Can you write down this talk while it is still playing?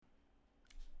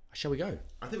Shall we go?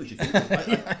 I think we should do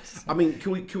this. I mean,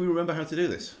 can we remember how to do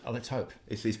this? Oh, let's hope.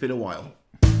 It's been a while.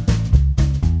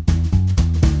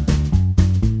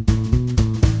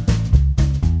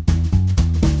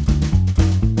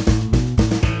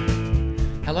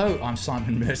 Hello, I'm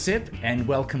Simon Mersep, and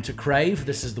welcome to Crave.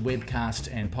 This is the webcast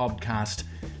and podcast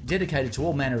dedicated to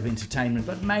all manner of entertainment,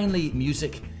 but mainly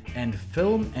music and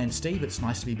film. And Steve, it's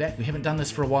nice to be back. We haven't done this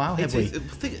for a while, have we?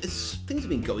 Things have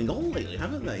been going on lately,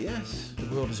 haven't they? Yes.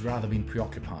 The world has rather been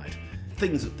preoccupied.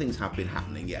 Things have been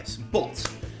happening, yes. But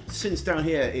since down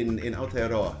here in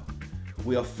Aotearoa,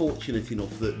 we are fortunate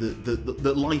enough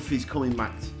that life is coming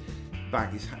back.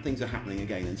 Things are happening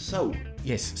again, and so...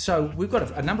 Yes, so we've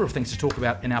got a number of things to talk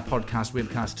about in our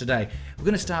webcast today. We're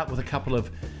going to start with a couple of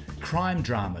crime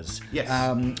dramas. Yes.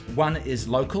 One is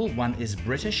local, one is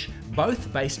British,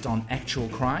 both based on actual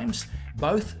crimes,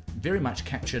 both very much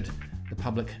captured the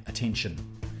public attention.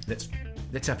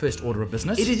 That's our first order of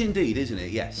business. It is indeed, isn't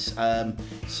it? Yes.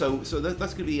 So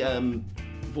that's going to be...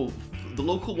 well, the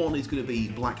local one is going to be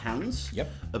Black Hands. Yep.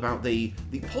 About the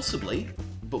possibly...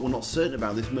 but we're not certain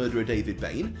about this murderer David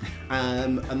Bain.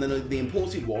 And then the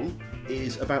imported one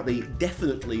is about the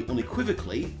definitely,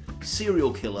 unequivocally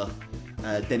serial killer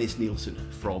Dennis Nielsen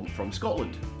from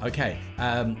Scotland. Okay.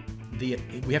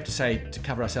 We have to say, to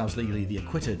cover ourselves legally, the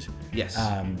acquitted, yes,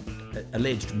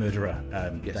 alleged murderer,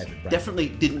 yes. David Bain. Definitely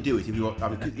didn't do it. If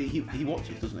you, he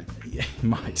watches, doesn't he? Yeah, he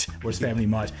might, or his family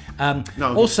might.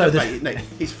 No, also,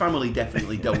 his family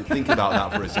definitely don't think about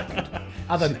that for a second.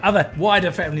 Other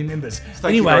wider family members.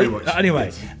 Thank you very much.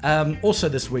 Anyway, yes. Also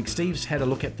this week, Steve's had a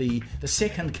look at the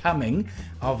second coming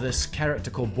of this character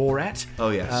called Borat. Oh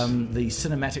yes. The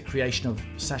cinematic creation of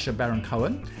Sacha Baron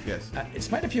Cohen. Yes.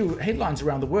 It's made a few headlines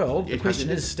around the world. The question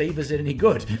is, Steve, is it any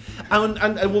good?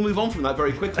 And we'll move on from that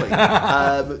very quickly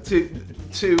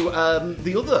to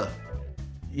the other,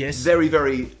 yes, very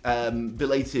very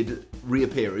belated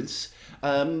reappearance,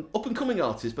 up and coming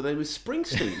artist, but then with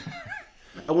Springsteen.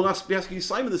 I will be asking you,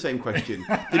 Simon, the same question.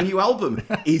 The new album,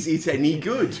 is it any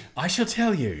good? I shall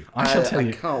tell you. I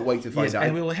can't wait to find out.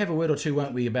 And we'll have a word or two,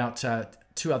 won't we, about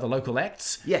two other local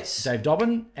acts. Yes. Dave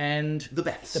Dobbin and... The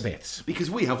Beths. The Beths.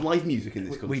 Because we have live music in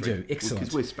this country. We do. Excellent.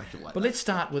 Because we're special like But let's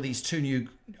start with these two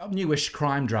newish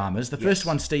crime dramas. The first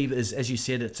one, Steve, is, as you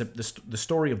said, it's the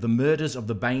story of the murders of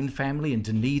the Bain family in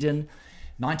Dunedin,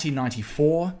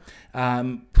 1994.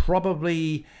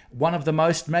 Probably one of the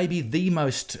most, maybe the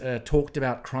most talked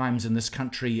about crimes in this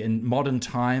country in modern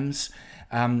times.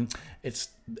 It's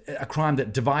a crime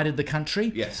that divided the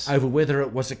country, yes, over whether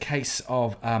it was a case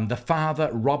of the father,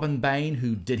 Robin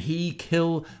Bain, did he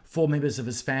kill 4 members of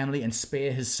his family and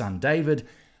spare his son David,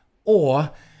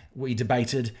 or we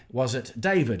debated, was it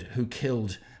David who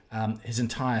killed his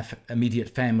entire immediate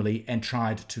family and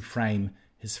tried to frame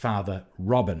his father,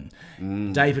 Robin.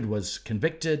 David was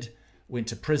convicted, went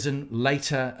to prison,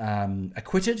 later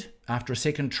acquitted after a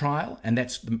second trial, and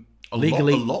that's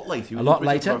legally... A lot later.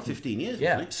 About 15 years,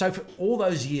 yeah. wasn't it? So for all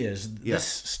those years, this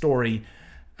story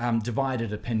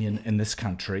divided opinion in this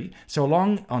country. So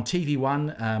along on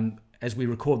TV1, as we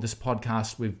record this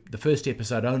podcast, the first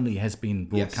episode only has been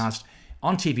broadcast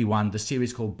on TV1, the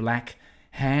series called Black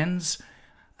Hands.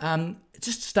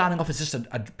 Just starting off as just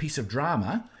a piece of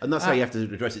drama. And that's how you have to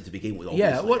address it to begin with,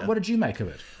 obviously. Yeah, what did you make of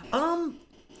it?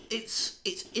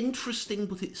 It's interesting,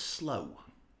 but it's slow.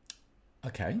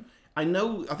 Okay. I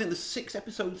think there's 6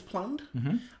 episodes planned,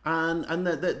 and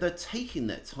they're taking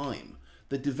their time.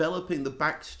 They're developing the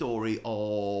backstory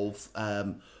of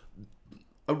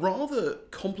a rather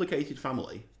complicated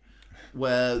family,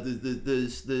 where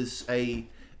there's a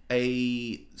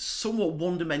somewhat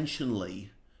one-dimensionally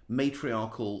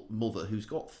matriarchal mother who's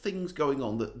got things going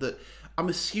on that I'm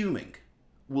assuming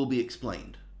will be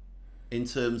explained in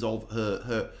terms of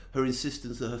her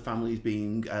insistence that her family is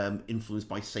being influenced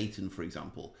by Satan, for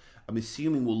example. I'm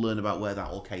assuming we'll learn about where that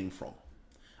all came from.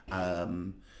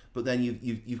 But then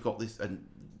you've got this, and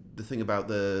the thing about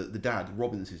the dad,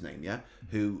 Robin's his name, yeah,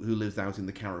 who lives out in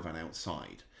the caravan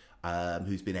outside,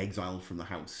 who's been exiled from the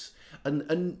house,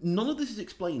 and none of this is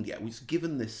explained yet. We're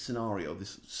given this scenario,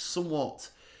 this somewhat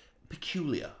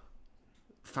peculiar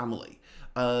family.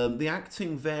 The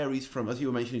acting varies from, as you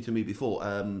were mentioning to me before,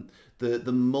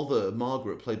 the mother,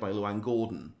 Margaret, played by Luann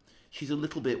Gordon, she's a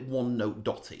little bit one-note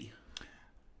dotty.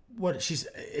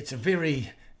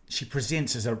 She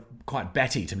presents as a quite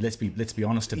batty, let's be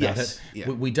honest about it. Yeah.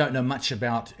 We don't know much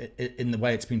about it in the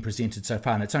way it's been presented so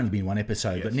far, and it's only been one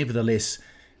episode, but nevertheless,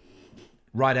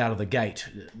 right out of the gate,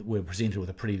 we're presented with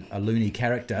a loony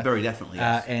character. Very definitely,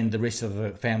 yes. And the rest of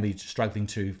the family struggling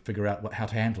to figure out how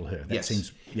to handle her. That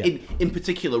seems... Yeah. In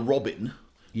particular, Robin,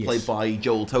 Yes. played by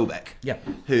Joel Tobeck, Yep.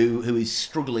 who is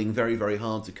struggling very, very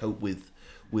hard to cope with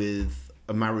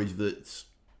a marriage that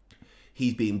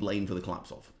he's being blamed for the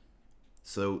collapse of.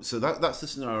 So that's the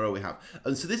scenario we have.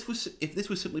 And so if this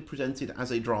was simply presented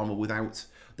as a drama without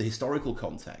the historical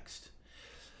context,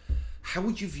 how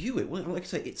would you view it? Well, like I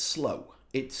say, it's slow.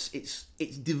 It's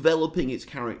developing its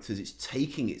characters. It's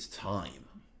taking its time.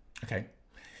 Okay.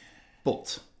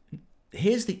 But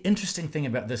here's the interesting thing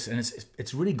about this, and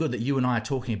it's really good that you and I are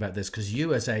talking about this, because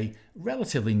you, as a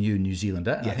relatively new New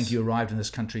Zealander, and I think you arrived in this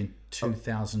country in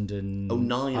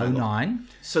 2009.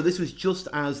 So this was just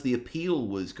as the appeal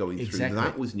was going through. Exactly.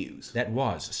 That was news. That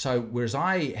was. So whereas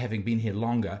I, having been here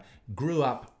longer, grew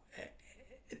up,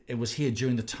 it was here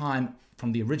during the time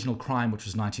from the original crime, which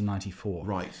was 1994.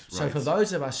 Right. So for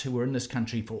those of us who were in this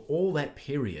country for all that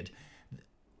period,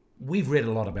 we've read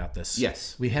a lot about this.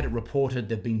 Yes. We had it reported.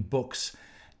 There have been books.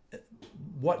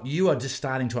 What you are just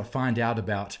starting to find out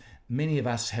about, many of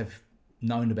us have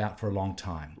known about for a long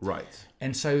time. Right.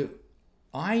 And so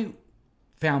I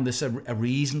found this a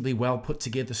reasonably well put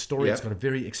together story. Yep. It's got a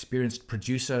very experienced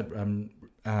producer,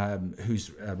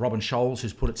 who's Robin Scholes,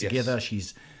 who's put it together. Yes.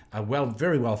 She's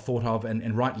very well thought of,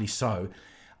 and rightly so.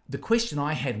 The question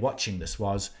I had watching this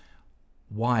was,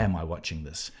 why am I watching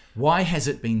this? Why has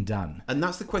it been done? And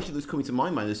that's the question that's coming to my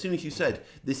mind. As soon as you said,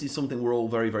 this is something we're all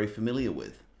very, very familiar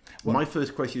with, my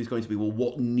first question is going to be, well,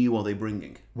 what new are they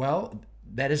bringing? Well,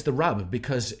 that is the rub,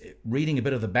 because reading a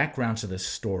bit of the background to this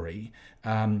story,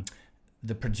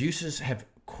 the producers have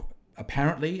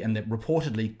apparently and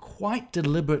reportedly quite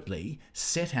deliberately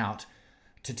set out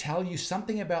to tell you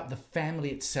something about the family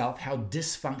itself, how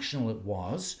dysfunctional it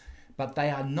was, but they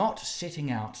are not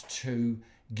setting out to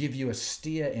give you a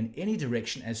steer in any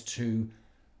direction as to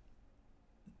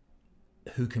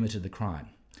who committed the crime.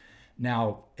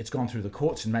 Now, it's gone through the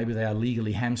courts, and maybe they are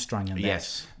legally hamstrung in that.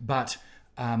 Yes. But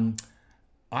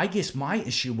I guess my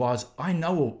issue was, I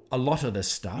know a lot of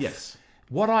this stuff. Yes.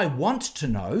 What I want to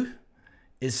know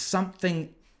is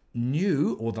something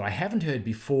new, or that I haven't heard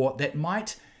before, that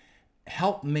might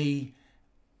help me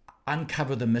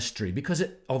uncover the mystery. Because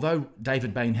although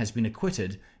David Bain has been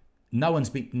acquitted, no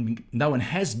one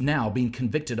has now been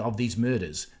convicted of these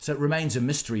murders. So it remains a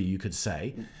mystery, you could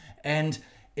say. And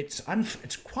it's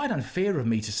quite unfair of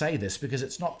me to say this, because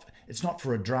it's not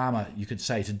for a drama, you could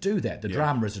say, to do that. The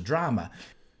drama is a drama.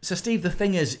 So Steve, the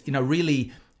thing is,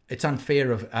 really, it's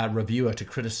unfair of a reviewer to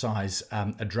criticise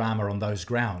a drama on those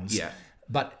grounds. Yeah.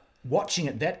 But watching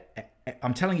it,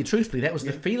 I'm telling you truthfully, that was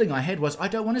the feeling I had, was I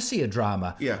don't want to see a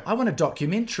drama. Yeah. I want a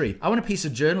documentary. I want a piece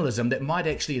of journalism that might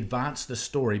actually advance the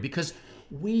story, because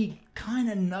we kind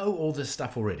of know all this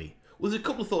stuff already. Well, there's a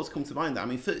couple of thoughts come to mind there. I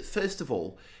mean, first of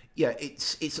all,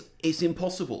 it's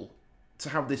impossible to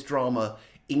have this drama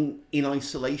in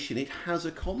isolation. It has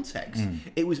a context.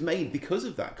 It was made because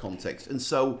of that context, and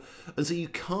so you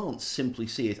can't simply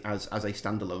see it as a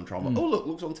standalone drama. Oh,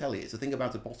 looks on telly. It's a thing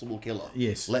about a possible killer.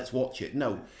 Yes. Let's watch it.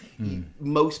 No,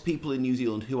 most people in New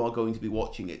Zealand who are going to be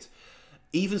watching it,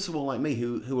 even someone like me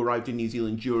who arrived in New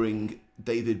Zealand during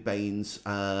David Bain's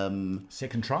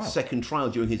Second trial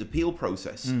during his appeal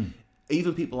process,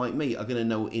 even people like me are going to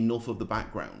know enough of the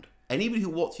background. Anybody who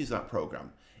watches that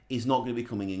program is not going to be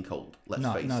coming in cold. Let's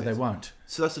face it. No, they won't.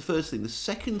 So that's the first thing. The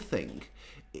second thing,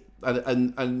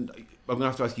 and I'm going to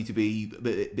have to ask you to be a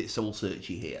bit soul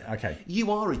searchy here. Okay.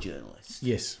 You are a journalist.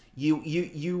 Yes.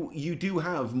 You do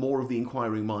have more of the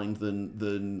inquiring mind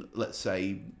than let's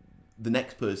say the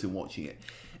next person watching it.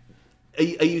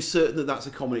 Are you certain that that's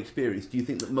a common experience? Do you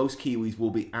think that most Kiwis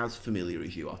will be as familiar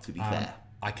as you are? To be fair.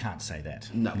 I can't say that.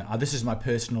 No. This is my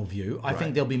personal view. I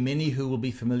think there'll be many who will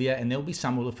be familiar, and there'll be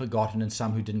some who will have forgotten, and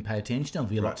some who didn't pay attention. There'll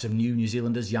be lots of new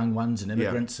Zealanders, young ones, and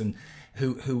immigrants, and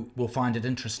who will find it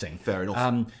interesting. Fair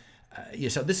enough.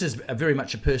 So this is very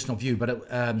much a personal view, but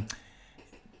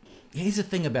here's the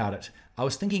thing about it. I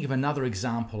was thinking of another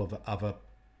example of a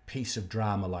piece of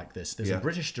drama like this. There's a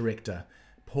British director,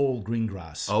 Paul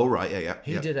Greengrass. Oh, right, yeah.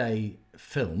 He did a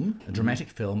film, a dramatic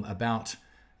film,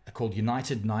 called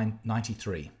United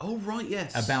 93. Oh, right,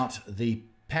 yes. About the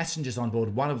passengers on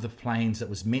board one of the planes that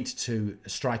was meant to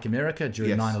strike America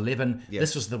during 9/11. Yes.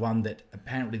 This was the one that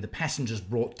apparently the passengers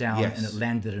brought down, and it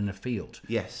landed in a field.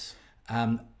 Yes.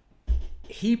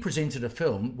 He presented a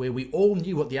film where we all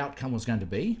knew what the outcome was going to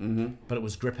be, but it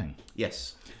was gripping.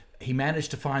 Yes. He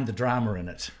managed to find the drama in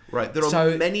it. Right. There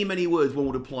are many, many words one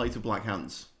would apply to Black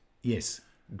Hands. Yes.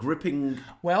 Gripping.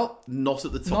 Well, not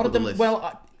at the top of the list.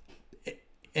 Well,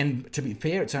 and to be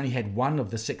fair, it's only had one of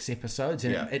the 6 episodes,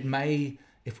 and it may,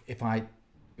 if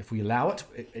we allow it,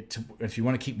 if you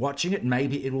want to keep watching it,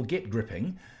 maybe it will get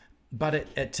gripping. but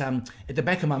at the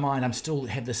back of my mind, I'm still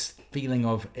have this feeling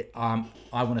of I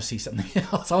want to see something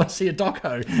else. I want to see a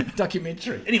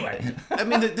documentary. Anyway, I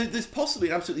mean, there's possibly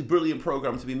an absolutely brilliant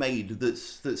program to be made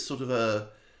that's sort of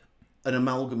an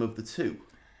amalgam of the two.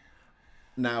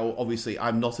 Now, obviously,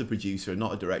 I'm not a producer,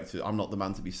 not a director. I'm not the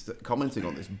man to be commenting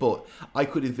on this, but I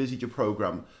could envisage a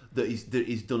program that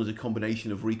is done as a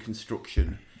combination of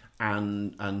reconstruction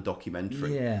and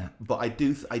documentary. Yeah. But I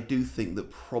do think that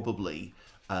probably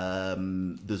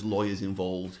there's lawyers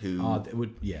involved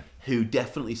who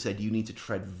definitely said you need to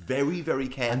tread very, very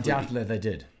carefully. Undoubtedly, they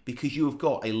did, because you have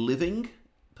got a living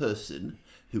person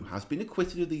who has been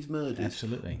acquitted of these murders.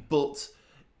 Absolutely, but.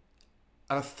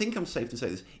 And I think I'm safe to say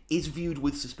this, is viewed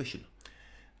with suspicion.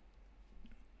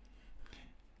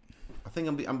 I think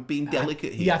I'm being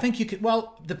delicate here. Yeah, I think you could.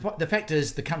 Well, the fact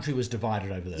is, the country was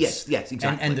divided over this. Yes,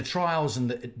 exactly. And the trials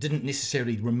it didn't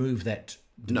necessarily remove that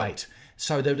debate. No.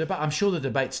 So the debate, I'm sure the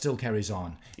debate still carries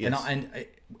on. Yes.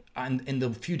 And in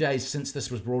the few days since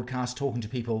this was broadcast, talking to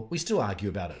people, we still argue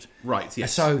about it. Right.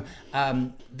 Yes. So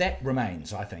that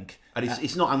remains, I think. And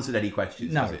it's not answered any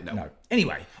questions, no, has it? No.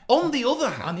 Anyway, on the other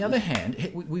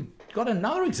hand, we've got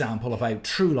another example of a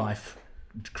true life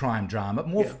crime drama,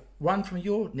 one from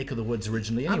your neck of the woods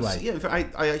originally. Anyway, yeah. In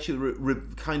fact, I actually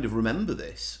kind of remember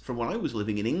this from when I was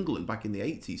living in England back in the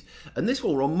 80s, and this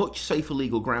one we're on much safer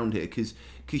legal ground here because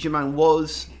your man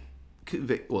was.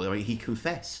 Well, I mean, he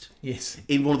confessed. Yes.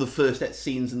 In one of the first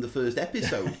scenes in the first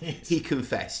episode, yes. He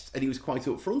confessed, and he was quite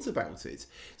upfront about it.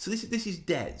 So this is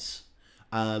Des,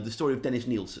 the story of Dennis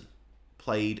Nielsen,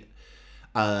 played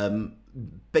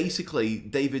basically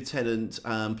David Tennant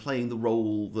playing the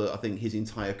role that I think his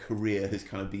entire career has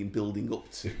kind of been building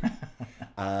up to,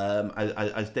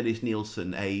 as Dennis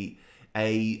Nielsen,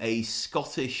 a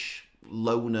Scottish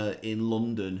loner in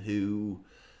London who.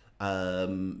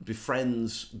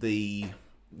 Befriends the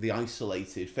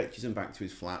isolated, fetches him back to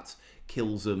his flat,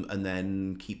 kills him, and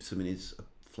then keeps him in his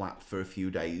flat for a few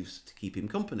days to keep him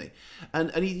company.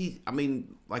 And he I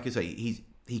mean, like I say,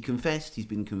 he confessed, he's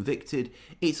been convicted.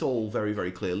 It's all very,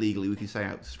 very clear legally. We can say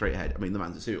out straight ahead. I mean, the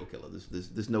man's a serial killer.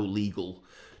 There's no legal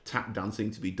tap dancing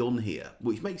to be done here,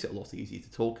 which makes it a lot easier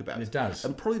to talk about. It does,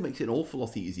 and probably makes it an awful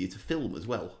lot easier to film as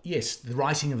well. Yes, the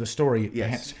writing of the story,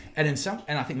 yes. Perhaps,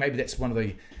 and I think maybe that's one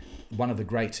of the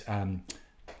great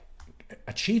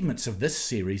achievements of this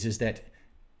series is that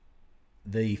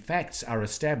the facts are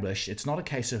established. It's not a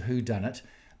case of who done it,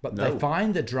 but they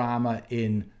find the drama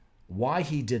in why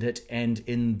he did it, and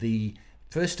in the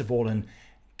first of all, in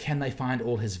can they find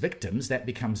all his victims? That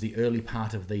becomes the early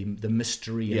part of the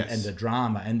mystery and the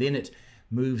drama, and then it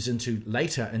moves into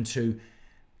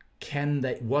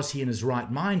was he in his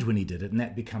right mind when he did it, and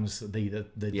that becomes the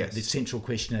central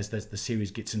question as the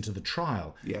series gets into the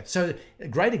trial. Yes. So a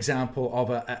great example of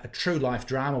a true life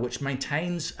drama which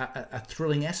maintains a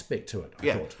thrilling aspect to it.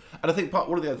 I thought. And I think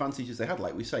one of the advantages they had,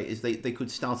 like we say, is they could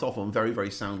start off on very,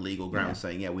 very sound legal ground,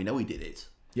 saying, we know he did it.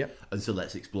 Yep. And so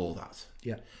let's explore that.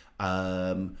 Yeah.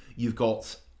 You've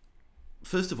got,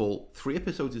 first of all, 3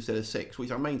 episodes instead of 6,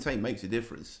 which I maintain makes a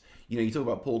difference. You know, you talk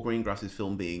about Paul Greengrass's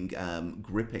film being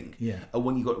gripping. Yeah. And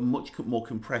when you've got a much more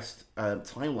compressed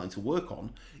timeline to work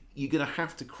on, you're going to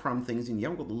have to cram things in. You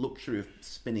haven't got the luxury of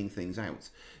spinning things out.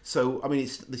 So, I mean,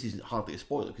 this is hardly a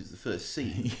spoiler because it's the first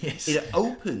scene. Yes. It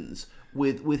opens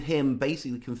with him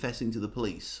basically confessing to the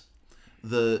police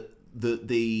the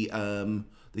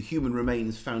human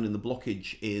remains found in the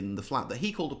blockage in the flat that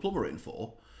he called a plumber in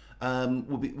for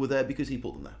were there because he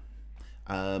put them there.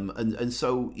 And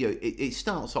so, you know, it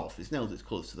starts off, it's nailed its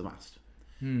colours to the mast.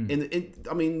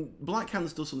 I mean, Black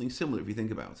Hands does something similar if you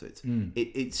think about it.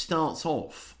 It starts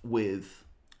off with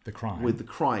the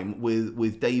crime,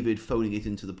 with David phoning it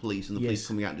into the police, and the police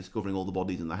coming out and discovering all the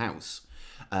bodies in the house.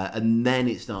 And then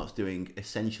it starts doing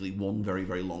essentially one very,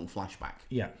 very long flashback.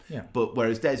 Yeah. But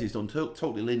whereas Des is done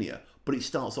totally linear, but it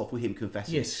starts off with him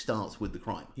confessing. Yes. It starts with the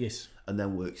crime. Yes. And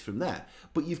then works from there.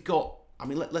 But you've got, I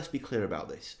mean, let's be clear about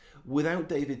this. Without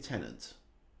David Tennant,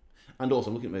 and also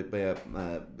I'm looking at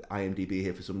my IMDb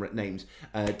here for some names,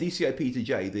 DCI Peter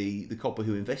J, the copper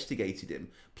who investigated him,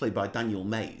 played by Daniel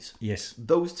Mays. Yes.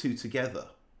 Those two together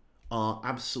are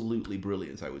absolutely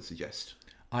brilliant, I would suggest.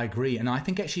 I agree, and I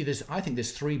think actually there's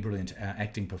 3 brilliant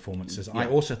acting performances. Yeah. I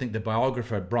also think the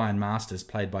biographer Brian Masters,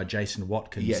 played by Jason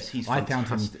Watkins, he's I fantastic.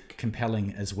 found him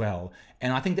compelling as well,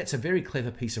 and I think that's a very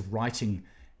clever piece of writing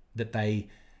that they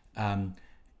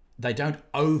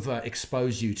don't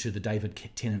overexpose you to the David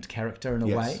Tennant character in a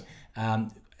way,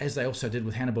 as they also did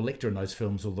with Hannibal Lecter in those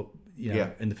films, or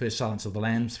in the first Silence of the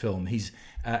Lambs film.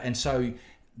 And so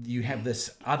you have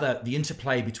the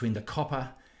interplay between the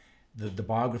copper the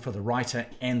biographer, the writer,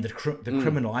 and the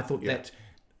criminal. I thought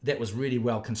that was really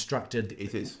well constructed.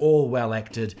 It is all well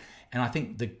acted, and I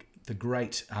think the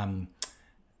great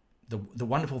the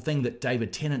wonderful thing that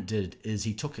David Tennant did is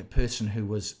he took a person who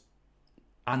was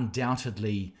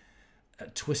undoubtedly a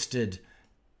twisted,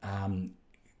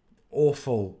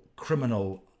 awful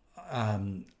criminal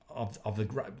of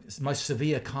the most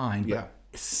severe kind, but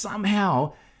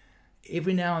somehow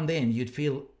every now and then you'd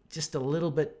feel just a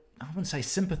little bit, I wouldn't say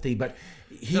sympathy, but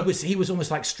he was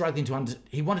almost like struggling to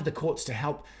he wanted the courts to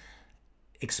help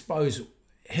expose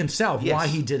himself why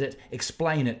he did it,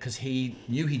 explain it, because he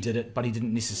knew he did it, but he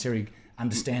didn't necessarily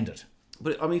understand it.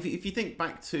 But I mean, if you think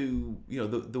back to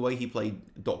the way he played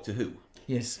Doctor Who,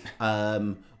 yes,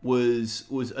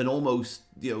 was an almost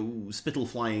spittle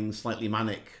flying, slightly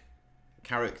manic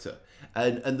character,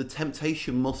 and the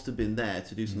temptation must have been there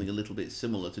to do something a little bit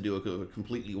similar, to do a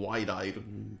completely wide-eyed,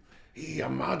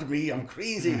 I'm mad, I'm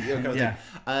crazy, kind of thing.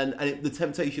 And the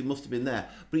temptation must have been there,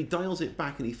 but he dials it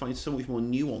back and he finds so much more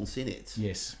nuance in it.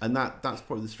 Yes, and that's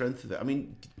probably the strength of it. I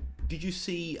mean, did you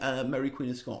see Mary Queen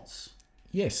of Scots?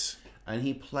 Yes. And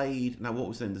he played, now what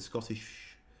was the name, the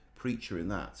Scottish preacher in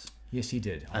that? Yes, he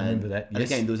did. I remember that. And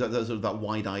again, there was that sort of that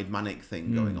wide-eyed manic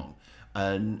thing going on.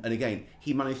 And again,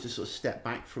 he managed to sort of step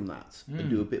back from that and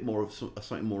do a bit more of a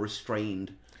slightly more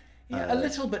restrained. Yeah, a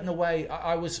little bit in a way.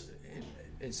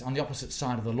 It's on the opposite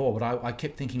side of the law, but I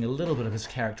kept thinking a little bit of his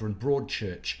character in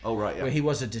Broadchurch. Oh, right, yeah. Where he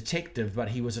was a detective, but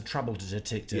he was a troubled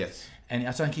detective. Yes. And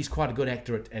I think he's quite a good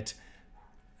actor at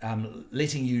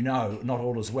letting you know not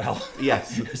all is well.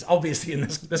 Yes. Because obviously in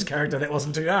this character that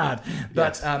wasn't too hard.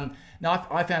 But no,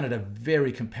 I found it a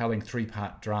very compelling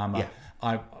 3-part drama.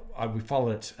 Yeah. We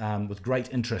followed it with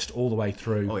great interest all the way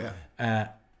through. Oh, yeah.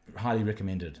 Highly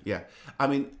recommended. Yeah. I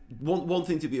mean, one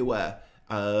thing to be aware,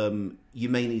 you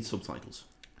may need subtitles.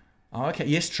 Oh, okay.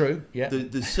 Yes, true. Yeah.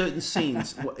 There's certain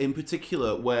scenes in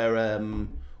particular where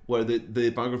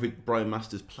the biography of Brian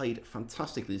Masters played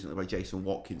fantastically, isn't it, by Jason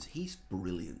Watkins. He's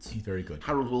brilliant. He's very good.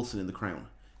 Harold Wilson in The Crown.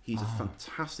 He's a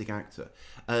fantastic actor,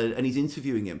 and he's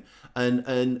interviewing him,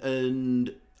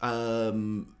 and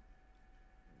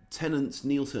Tennant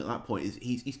Nielsen at that point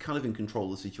he's kind of in control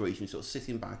of the situation. He's sort of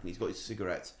sitting back and he's got his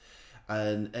cigarette,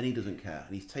 and he doesn't care,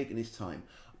 and he's taking his time,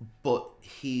 but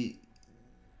he's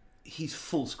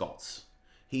full Scots,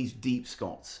 he's deep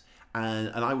Scots,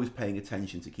 and I was paying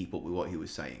attention to keep up with what he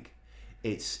was saying.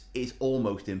 It's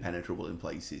almost impenetrable in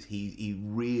places. He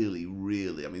really,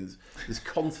 I mean, there's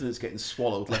consonants getting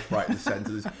swallowed left, right, and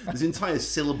centre. There's entire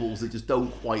syllables that just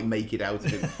don't quite make it out of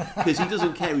him because he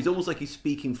doesn't care. He's almost like he's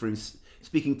speaking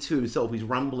to himself. He's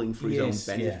rambling for his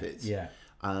own benefit. Yeah.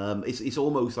 It's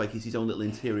almost like it's his own little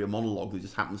interior monologue that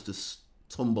just happens to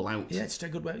tumble out. Yeah, that's a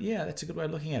good way. Yeah, that's a good way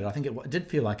of looking at it. I think it did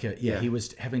feel like he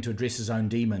was having to address his own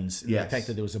demons. Yes. The fact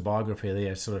that there was a biography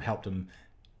there sort of helped him.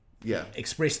 Yeah,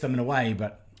 express them in a way,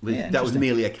 but that was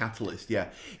merely a catalyst. Yeah,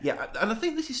 and I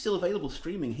think this is still available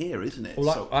streaming here, isn't it?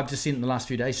 Well, I've just seen it in the last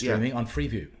few days streaming on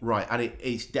Freeview. Right, and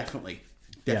it's definitely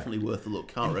worth a look.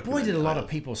 Can't recommend. Boy, did a lot of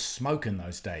people smoke in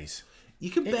those days. You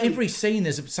can every scene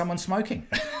there's someone smoking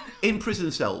in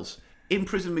prison cells, in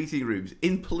prison meeting rooms,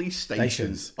 in police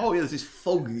stations. Oh yeah, there's this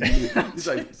fog, it's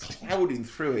like clouding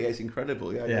through it. Yeah, it's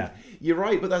incredible. Yeah, you're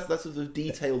right, but that's the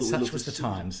detail that such was the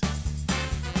times.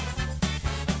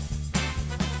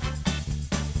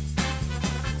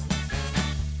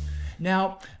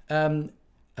 Now,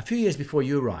 a few years before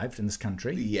you arrived in this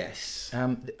country, yes,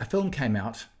 a film came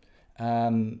out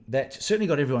that certainly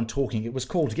got everyone talking. It was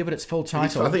called, to give it its full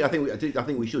title. I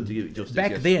think we should give it justice.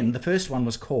 Back then, the first one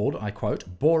was called, I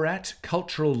quote, "Borat: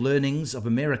 Cultural Learnings of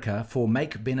America for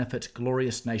Make Benefit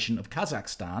Glorious Nation of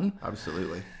Kazakhstan."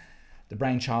 Absolutely, the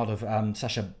brainchild of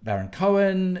Sacha Baron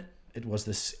Cohen. It was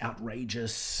this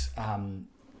outrageous,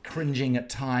 cringing at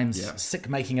times,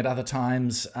 sick-making at other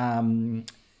times.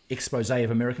 Expose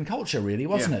of American culture, really,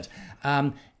 wasn't it?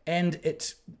 And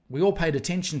we all paid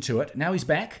attention to it. Now he's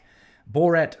back.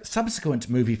 Borat subsequent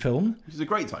movie film. Which is a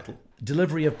great title.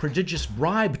 Delivery of prodigious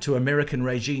bribe to American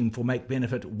regime for make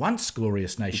benefit once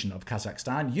glorious nation of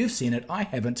Kazakhstan. You've seen it. I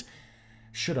haven't.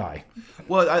 Should I?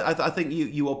 Well, I think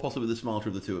you are possibly the smarter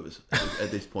of the two of us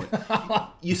at this point.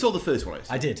 You saw the first one,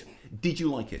 I did. Did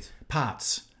you like it?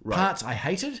 Parts. Right. Parts I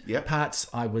hated. Yep. Parts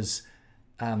I was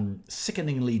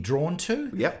sickeningly drawn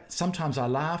to. Yep. Sometimes I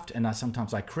laughed and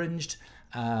sometimes I cringed.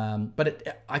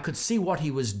 But I could see what he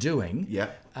was doing.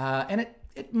 Yep. And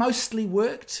it mostly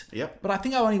worked. Yep. But I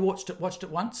think I only watched it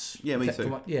once. Yeah, me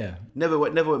too. Yeah. Never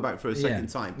went back for a second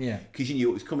time. Yeah. Because you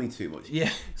knew it was coming too much. Yeah.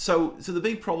 So the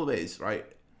big problem is, right,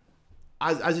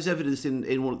 as is evidenced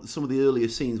in some of the earlier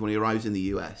scenes when he arrives in the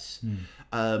US,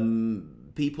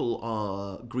 people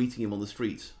are greeting him on the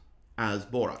street as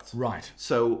Borat. Right.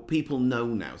 So people know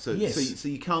now. So Yes. so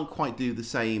you can't quite do the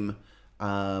same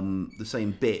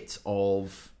bit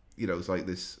of, it's like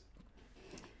this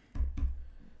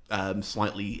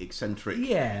slightly eccentric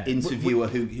Yeah. interviewer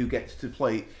who gets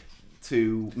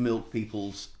to milk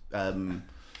people's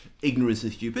ignorance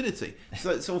and stupidity.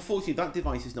 So unfortunately, that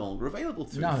device is no longer available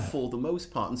to him for the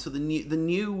most part. And so the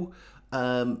new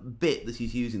bit that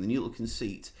he's using, the new little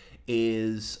conceit,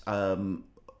 is an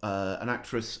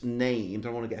actress named, I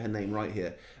want to get her name right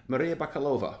here, Maria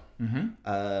Bakalova,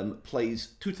 plays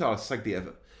Tutar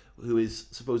Sagdieva, who is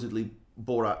supposedly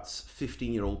Borat's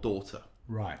 15-year-old daughter.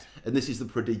 Right. And this is the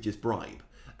prodigious bribe.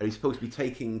 And he's supposed to be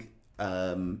taking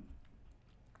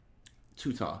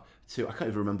Tutar to, I can't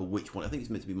even remember which one, I think it's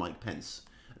meant to be Mike Pence.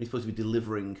 And he's supposed to be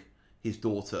delivering his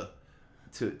daughter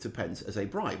to Pence as a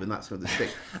bribe, and that's going to stick.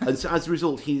 And so as a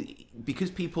result,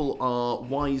 because people are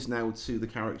wise now to the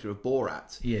character of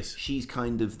Borat, Yes. she's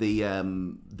kind of the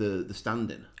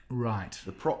stand-in, Right.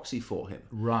 the proxy for him.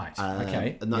 Right.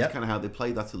 Okay. And that's kind of how they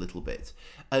play that a little bit.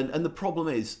 And the problem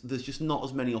is, there's just not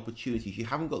as many opportunities. You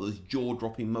haven't got those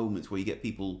jaw-dropping moments where you get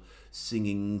people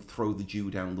singing "Throw the Jew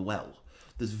Down the Well."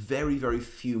 There's very, very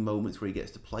few moments where he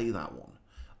gets to play that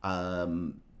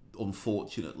one.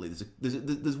 Unfortunately,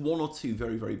 there's one or two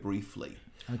very, very briefly.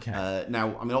 Okay.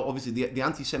 Now, I mean, obviously, the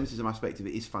anti-Semitism aspect of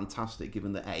it is fantastic,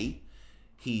 given that A,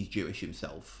 he's Jewish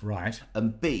himself, Right.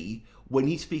 and B, when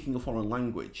he's speaking a foreign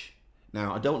language.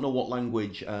 Now, I don't know what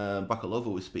language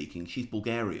Bakalova was speaking. She's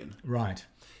Bulgarian. Right.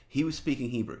 He was speaking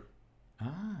Hebrew,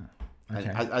 Okay.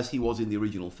 as he was in the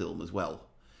original film as well.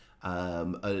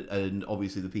 And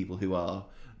obviously, the people who are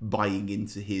buying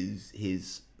into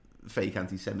his fake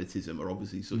anti-Semitism are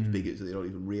obviously such bigots that they don't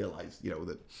even realise,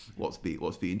 that what's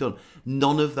being done.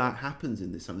 None of that happens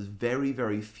in this time. There's very,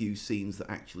 very few scenes that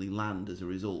actually land as a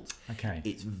result. Okay.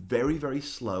 It's very, very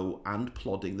slow and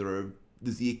plodding.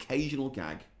 There's the occasional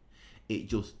gag. It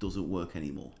just doesn't work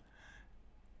anymore.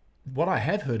 What I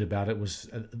have heard about it was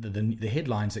the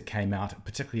headlines that came out,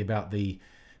 particularly about the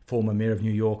former mayor of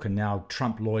New York and now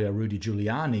Trump lawyer Rudy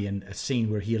Giuliani, and a scene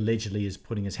where he allegedly is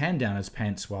putting his hand down his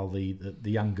pants while the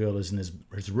young girl is in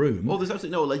his room. Well, there's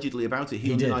absolutely no allegedly about it. He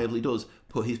did. undeniably does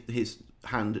put his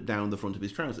hand down the front of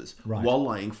his trousers Right. while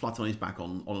lying flat on his back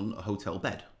on a hotel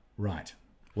bed. Right.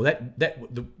 Well,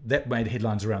 that made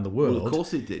headlines around the world. Well, of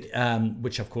course it did.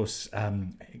 Which, of course,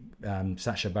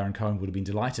 Sacha Baron Cohen would have been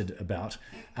delighted about.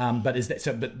 But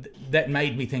that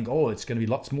made me think, it's going to be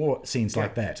lots more scenes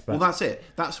like that. But Well, that's it.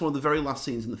 That's one of the very last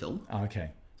scenes in the film, okay.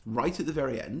 right at the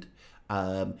very end.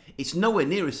 It's nowhere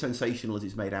near as sensational as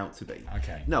it's made out to be.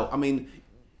 Okay. No, I mean,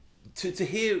 to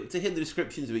hear the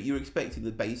descriptions of it, you're expecting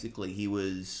that basically he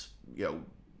was,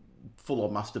 full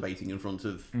on masturbating in front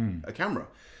of a camera.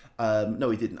 No,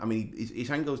 he didn't. I mean, his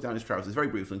hand goes down his trousers very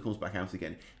briefly and comes back out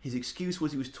again. His excuse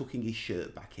was he was tucking his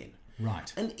shirt back in.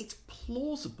 Right. And it's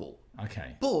plausible.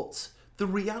 Okay. But the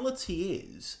reality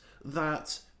is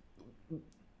that,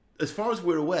 as far as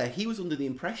we're aware, he was under the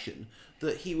impression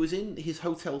that he was in his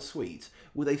hotel suite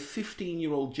with a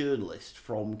 15-year-old journalist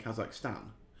from Kazakhstan.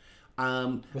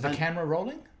 With a camera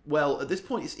rolling? Well, at this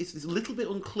point, it's a little bit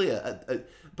unclear.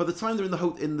 By the time they're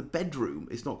in the bedroom,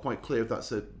 it's not quite clear if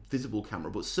that's a visible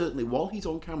camera. But certainly, while he's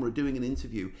on camera doing an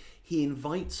interview, he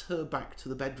invites her back to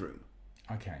the bedroom,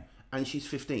 Okay. and she's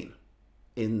 15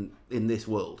 in this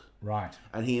world. Right.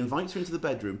 And he invites her into the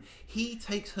bedroom. He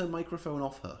takes her microphone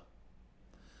off her,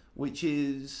 which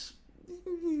is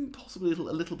possibly a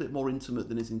little bit more intimate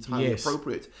than is entirely Yes.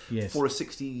 appropriate Yes. for a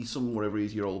 60-some, whatever he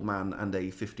is, year old man and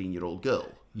a 15-year-old girl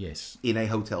Yes. in a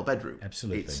hotel bedroom.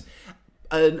 Absolutely.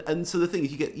 And so the thing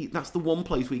is, that's the one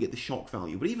place where you get the shock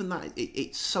value. But even that,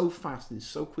 it's so fast and it's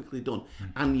so quickly done,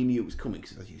 and you knew it was coming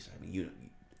because, as you say, I mean,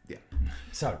 yeah.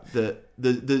 So.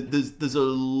 There's a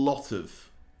lot of.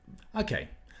 Okay.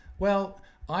 Well,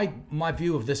 my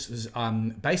view of this was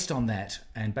based on that,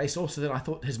 and based also that I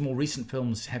thought his more recent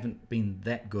films haven't been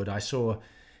that good. I saw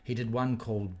he did one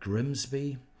called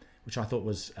Grimsby, which I thought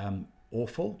was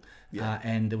awful. Yeah.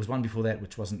 And there was one before that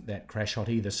which wasn't that crash hot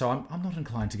either. So I'm not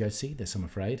inclined to go see this, I'm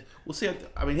afraid. Well, see,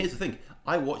 I mean, here's the thing.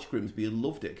 I watched Grimsby and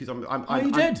loved it because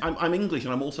you did? I'm English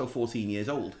and I'm also 14 years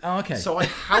old. Oh, okay. So I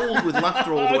howled with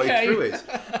laughter all the way Okay. through it,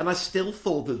 and I still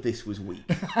thought that this was weak.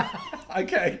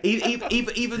 Okay.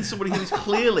 Even somebody who's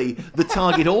clearly the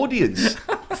target audience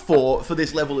for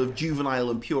this level of juvenile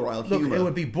and puerile Look, humour. it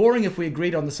would be boring if we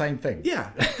agreed on the same thing.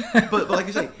 Yeah, but like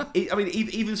I say,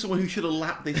 even someone who should have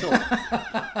lapped this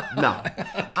up. No.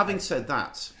 Having said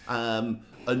that,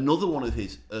 Another one of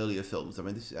his earlier films, I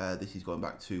mean, this is going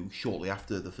back to shortly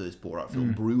after the first Borat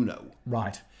film, Bruno.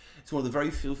 Right. It's one of the very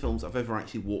few films I've ever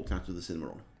actually walked out of the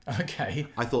cinema on. Okay.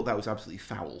 I thought that was absolutely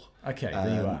foul. Okay,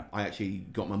 there you are. I actually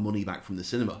got my money back from the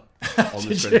cinema. On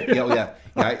the screen. Yeah.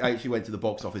 I actually went to the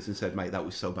box office and said, mate, that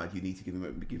was so bad, you need to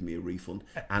give me a refund.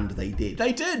 And they did.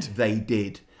 They did? They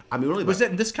did. I mean, was that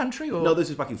in this country? Or? No, this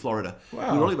was back in Florida.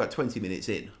 Wow. We were only about 20 minutes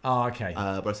in. Oh, okay.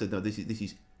 But I said, no, this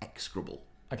is execrable.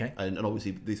 Okay. And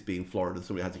obviously, this being Florida,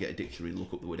 somebody had to get a dictionary and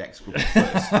look up the word execrable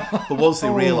first. But once they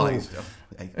realised...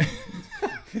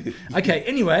 Okay,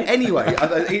 anyway.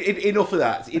 Enough of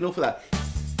that.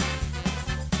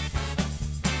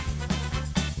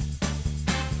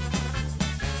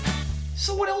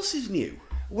 So what else is new?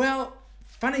 Well,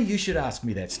 funny you should ask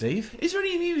me that, Steve. Is there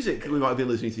any music we might have been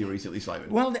listening to recently, Simon?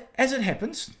 Well, as it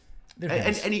happens, there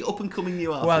has. Any up-and-coming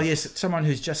new artists? Well, yes, someone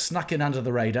who's just snuck in under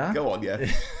the radar. Go on, yeah.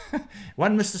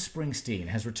 One Mr. Springsteen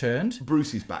has returned.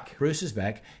 Bruce is back. Bruce is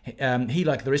back. He,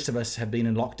 like the rest of us, have been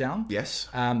in lockdown. Yes.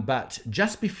 But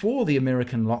just before the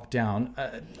American lockdown,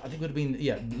 I think it would have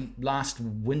been last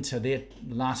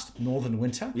northern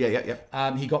winter.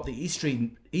 Yeah. He got the E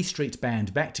Street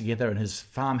Band back together in his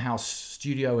farmhouse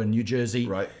studio in New Jersey.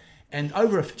 Right. And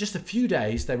over just a few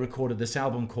days, they recorded this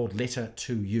album called Letter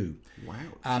to You.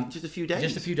 Wow. Just a few days?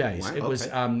 Just a few days. Wow, it was.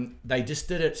 They just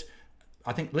did it,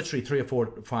 I think, literally 3 or 4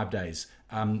 or 5 days.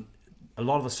 A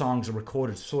lot of the songs are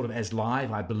recorded sort of as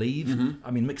live, I believe. Mm-hmm.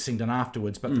 I mean, mixing done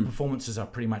afterwards, but the performances are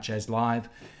pretty much as live.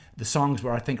 The songs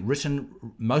were, I think,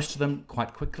 written, most of them,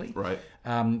 quite quickly. Right.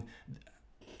 And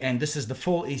this is the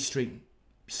full E Street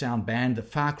sound band, the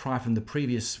far cry from the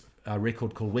previous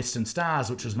record called Western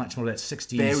Stars, which was much more that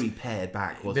 60s. Very pared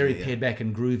back, wasn't it? Very pared back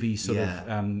and groovy sort of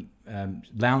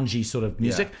loungy sort of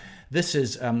music. Yeah. This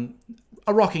is a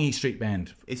rocking E Street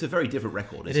Band. It's a very different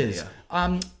record, isn't it? It is.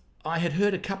 I had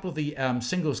heard a couple of the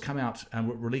singles come out and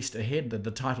were released ahead,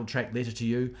 the title track Letter to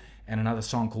You and another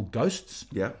song called Ghosts.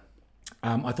 Yeah.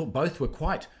 I thought both were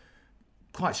quite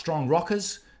strong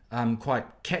rockers, quite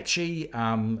catchy.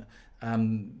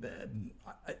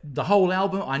 The whole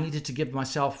album, I needed to give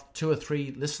myself 2 or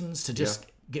 3 listens to just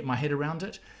get my head around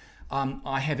it.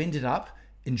 I have ended up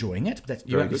enjoying it.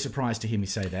 You won't be surprised to hear me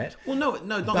say that. Well, not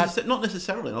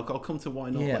necessarily. I'll come to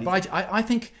why not. Yeah, but I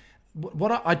think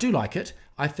I do like it.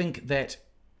 I think that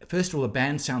first of all, the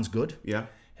band sounds good. Yeah.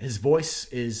 His voice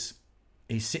is.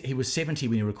 He was 70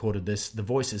 when he recorded this. The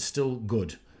voice is still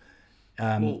good.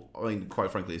 Well, I mean,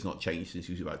 quite frankly, it's not changed since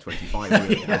he was about 25,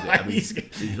 really, has it? I mean, he's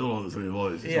not on the same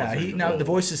voice. The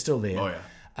voice is still there. Oh,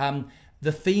 yeah.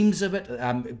 The themes of it,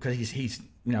 because he's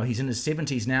in his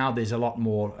 70s now, there's a lot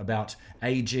more about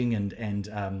aging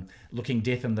and looking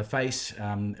death in the face.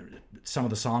 Some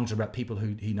of the songs are about people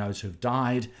who he knows who've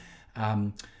died.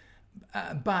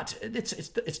 But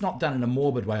it's not done in a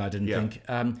morbid way, I didn't think.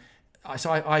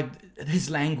 His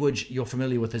language, you're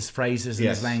familiar with his phrases and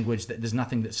his language, that there's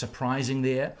nothing that's surprising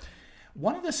there.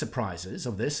 One of the surprises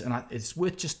of this, and it's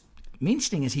worth just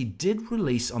mentioning, is he did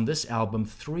release on this album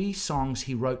 3 songs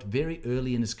he wrote very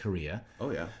early in his career.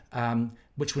 Oh, yeah.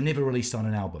 Which were never released on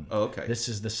an album. Oh, okay. This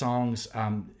is the songs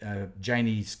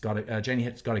Janie's Got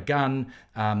a Gun,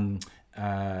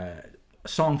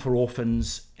 Song for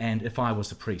Orphans, and If I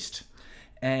Was a Priest.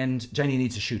 And Janie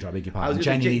Needs a Shooter, I beg your pardon.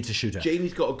 Janie Needs a Shooter.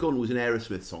 Janie's Got a Gun was an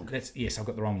Aerosmith song. Yes, I've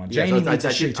got the wrong one. Yeah, Janie Needs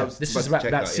a Shooter. This is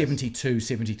about 72,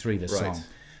 73, this right.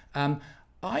 song.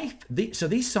 So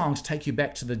these songs take you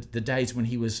back to the days when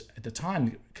he was, at the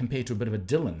time, compared to a bit of a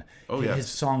Dylan. His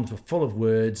songs were full of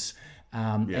words.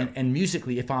 And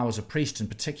musically, If I Was a Priest in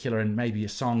particular, and maybe a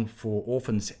song for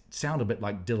orphans, sound a bit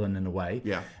like Dylan in a way.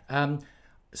 Yeah.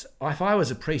 So If I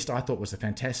Was a Priest, I thought was a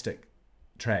fantastic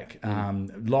track.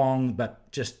 Long,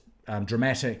 but just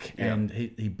dramatic, and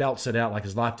he belts it out like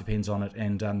his life depends on it.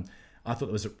 And I thought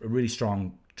it was a really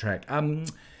strong track.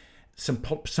 Some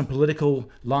political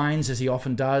lines, as he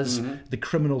often does. Mm-hmm. The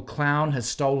criminal clown has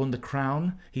stolen the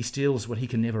crown. He steals what he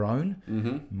can never own.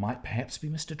 Mm-hmm. Might perhaps be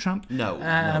Mr. Trump. No,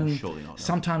 surely not. No.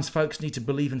 Sometimes folks need to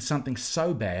believe in something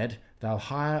so bad they'll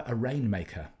hire a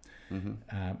rainmaker.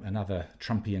 Mm-hmm. Another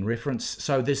Trumpian reference.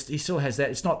 So he still has that.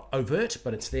 It's not overt,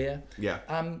 but it's there. Yeah.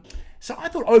 So I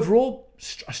thought overall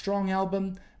a strong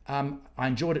album. I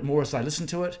enjoyed it more as I listened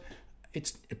to it.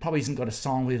 It probably hasn't got a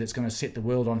song with it that's going to set the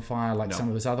world on fire like some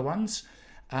of his other ones.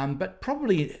 But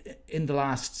probably in the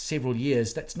last several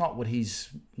years, that's not what he's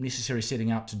necessarily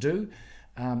setting out to do.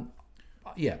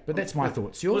 Yeah, but that's my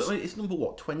thoughts. Yours? Well, it's number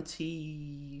what,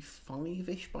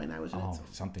 25-ish by now, isn't it?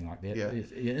 Something like that. Yeah.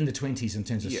 In the 20s in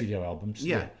terms of studio albums.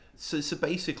 Yeah. So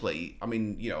basically,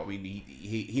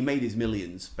 he made his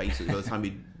millions basically by the time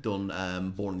he'd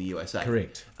done Born in the USA.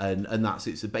 Correct. And that's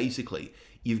it. So basically,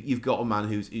 you've got a man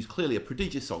who's clearly a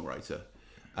prodigious songwriter,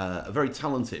 a very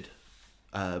talented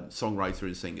songwriter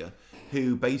and singer,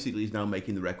 who basically is now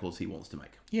making the records he wants to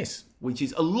make. Yes. Which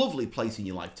is a lovely place in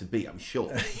your life to be, I'm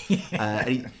sure.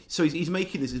 So he's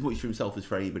making this as much for himself as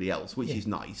for anybody else, which is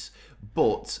nice.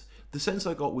 But the sense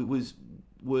I got was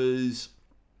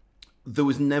there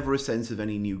was never a sense of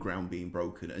any new ground being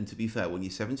broken. And to be fair, when you're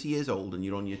 70 years old and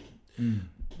you're on your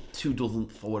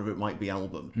 2,000th or whatever it might be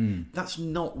album, that's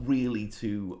not really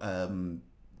to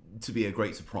be a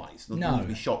great surprise. Nothing to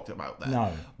be shocked about that.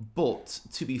 No. But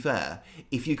to be fair,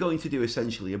 if you're going to do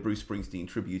essentially a Bruce Springsteen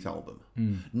tribute album,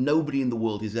 nobody in the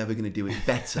world is ever going to do it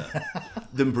better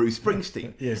than Bruce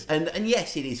Springsteen. Yes. And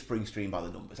yes, it is Springsteen by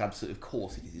the numbers. Absolutely, of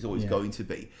course it is. It's always going to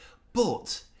be.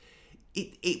 But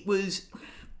it was...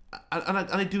 And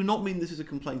I do not mean this as a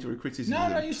complaint or a criticism.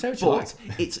 No, you say what you like.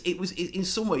 It was in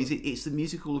some ways it's the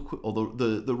musical or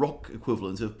the rock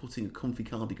equivalent of putting a comfy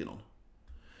cardigan on.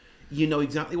 You know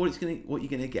exactly what you're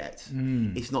gonna get.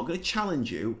 It's not going to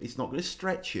challenge you. It's not going to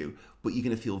stretch you. But you're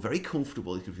going to feel very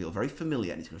comfortable. It's going to feel very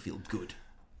familiar, and it's going to feel good.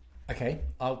 Okay,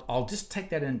 I'll just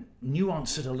take that and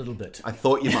nuance it a little bit. I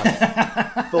thought you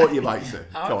might. Sir.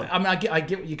 Go on. I mean, I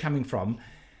get where you're coming from.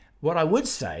 What I would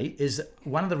say is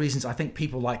one of the reasons I think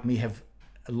people like me have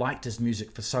liked his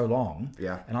music for so long,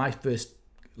 and I first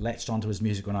latched onto his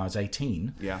music when I was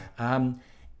 18,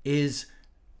 is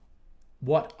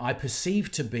what I perceive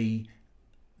to be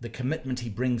the commitment he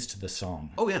brings to the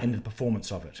song and the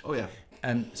performance of it.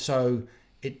 And so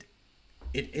it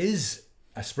is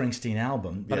a Springsteen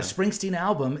album, but a Springsteen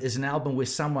album is an album where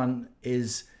someone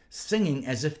is singing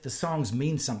as if the songs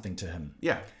mean something to him.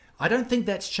 I don't think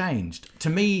that's changed. To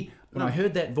me, when I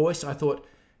heard that voice, I thought,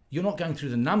 you're not going through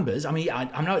the numbers. I mean,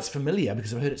 I know it's familiar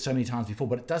because I've heard it so many times before,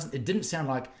 but it didn't sound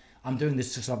like I'm doing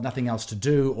this because I have nothing else to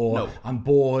do, or I'm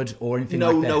bored, or anything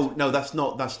like that. No, that's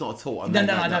not at all. I know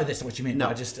that's not what you mean. No,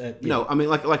 I just no. I mean,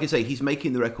 like I say, he's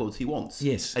making the records he wants.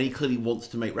 Yes, and he clearly wants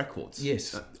to make records.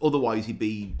 Yes, otherwise he'd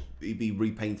be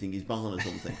repainting his barn or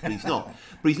something. But he's not.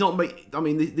 I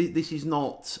mean, this is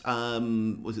not.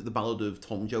 Was it the Ballad of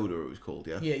Tom Joad, or it was called?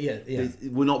 Yeah.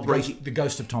 We're not breaking the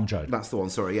Ghost of Tom Joad. That's the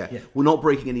one. Sorry. Yeah. We're not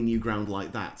breaking any new ground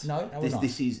like that. No, we're not.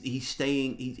 This is he's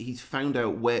staying. He's found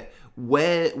out where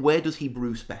does he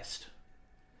Bruce best.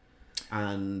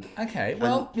 And I mean, why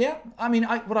not? But I mean,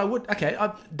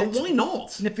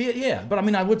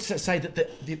 I would say that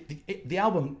the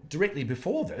album directly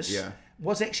before this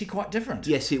was actually quite different.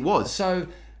 Yes, it was. So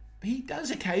he does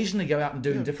occasionally go out and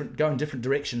go in different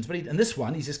directions, but in this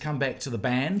one, he's just come back to the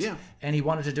band, and he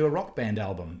wanted to do a rock band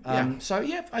album. So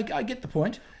I get the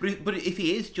point. But if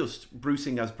he is just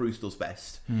brucing as Bruce does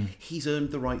best, he's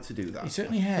earned the right to do that. He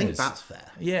certainly has. I think that's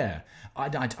fair. Yeah, I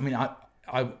mean,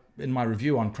 in my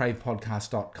review on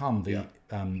cravepodcast.com, the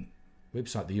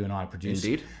website that you and I produced,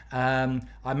 indeed,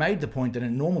 I made the point that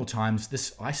in normal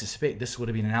times, I suspect this would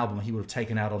have been an album he would have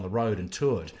taken out on the road and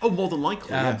toured. Oh, more than likely,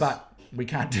 yes. But we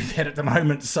can't do that at the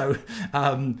moment, so he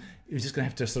was just going to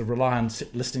have to sort of rely on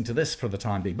listening to this for the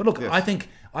time being. But look, I think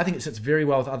it sits very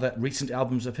well with other recent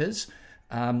albums of his.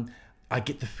 I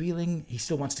get the feeling he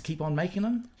still wants to keep on making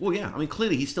them. Well, yeah. I mean,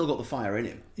 clearly he's still got the fire in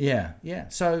him. Yeah.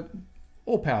 So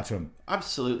all power to him.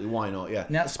 Absolutely, why not? Yeah.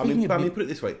 Now, put it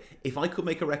this way: if I could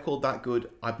make a record that good,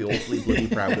 I'd be awfully bloody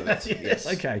proud of it. Yes.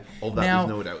 Okay. Of that, there's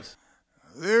no doubt.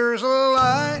 There's a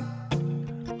light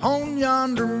on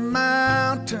yonder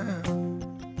mountain,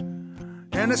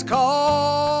 and it's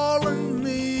calling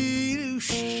me to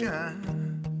shine.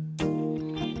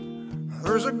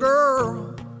 There's a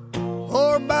girl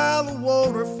over by the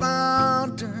water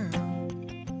fountain,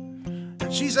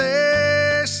 and she's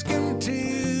asking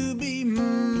to be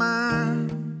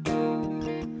mine.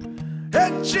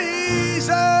 And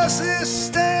Jesus is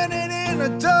standing in the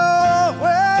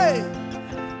doorway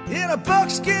in a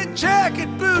buckskin jacket,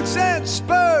 boots, and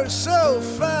spurs so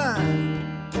fine.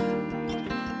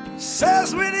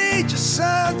 Says we need your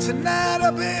son tonight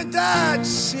up in Dodge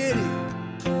City,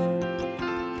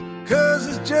 'cause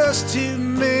there's just too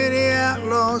many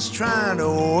outlaws trying to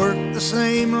work the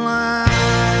same line.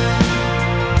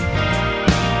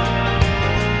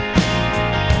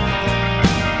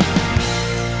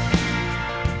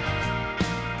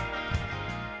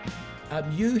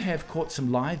 You have caught some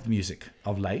live music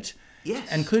of late.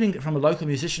 Yes. Including from a local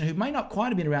musician who may not quite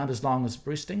have been around as long as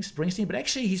Bruce Springsteen, but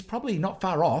actually he's probably not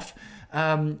far off.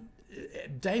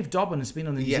 Dave Dobbin has been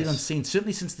on the New Zealand scene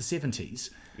certainly since the 70s.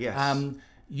 Yes.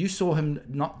 You saw him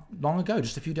not long ago,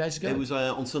 just a few days ago. It was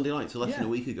on Sunday night, so less than a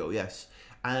week ago. Yes,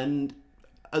 and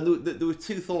there were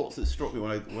two thoughts that struck me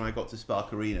when I got to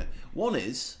Spark Arena. One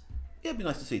is, it'd be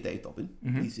nice to see Dave Dobbin.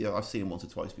 Mm-hmm. I've seen him once or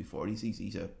twice before, and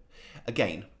he's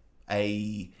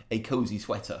a cozy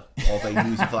sweater of a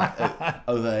musical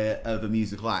of a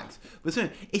musical act. But so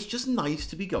it's just nice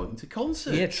to be going to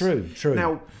concerts. Yeah, true.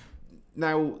 Now,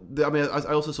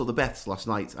 I also saw the Beths last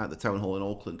night at the Town Hall in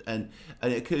Auckland, and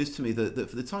it occurs to me that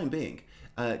for the time being,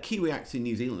 Kiwi acts in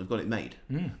New Zealand have got it made.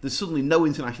 There's suddenly no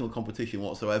international competition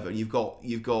whatsoever, and you've got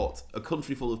a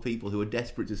country full of people who are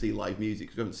desperate to see live music,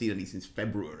 because we haven't seen any since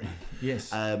February. Yes.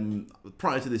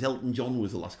 Prior to this, Elton John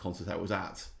was the last concert I was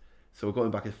at, so we're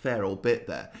going back a fair old bit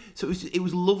there. So it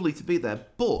was lovely to be there,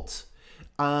 but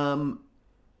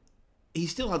he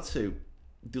still had to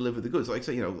deliver the goods, like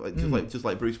say, just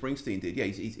like Bruce Springsteen did. Yeah,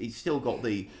 he's still got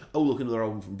the look, another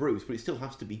album from Bruce, but it still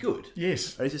has to be good.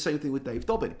 Yes, and it's the same thing with Dave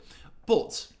Dobbin.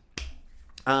 But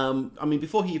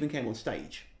before he even came on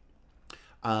stage,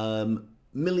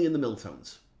 Millie and the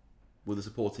Milltones were the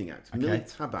supporting act. Okay. Millie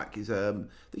Tabak is I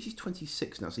think she's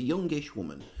 26 now. It's a youngish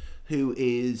woman who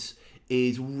is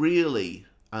really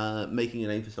making a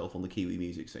name for herself on the Kiwi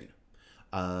music scene.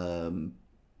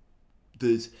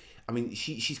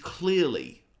 She's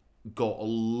clearly got a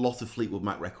lot of Fleetwood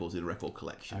Mac records in a record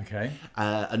collection. Okay.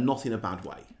 And not in a bad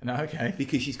way. No, okay.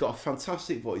 Because she's got a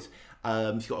fantastic voice.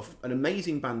 She's got an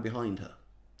amazing band behind her.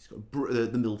 She's got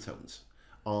the Milltones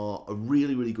are a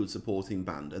really, really good supporting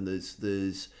band, and there's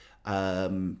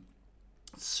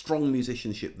strong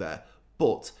musicianship there.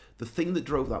 But the thing that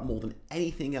drove that more than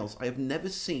anything else, I have never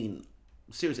seen,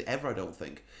 seriously ever, I don't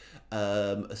think,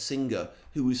 a singer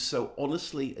who was so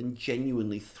honestly and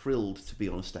genuinely thrilled to be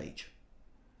on a stage.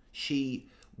 She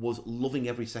was loving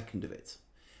every second of it.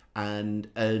 And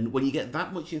when you get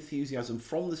that much enthusiasm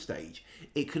from the stage,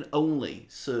 it can only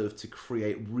serve to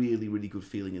create really, really good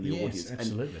feeling in the audience.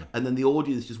 Absolutely. And then the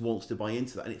audience just wants to buy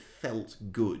into that, and it felt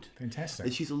good. Fantastic.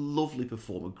 And she's a lovely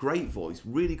performer, great voice,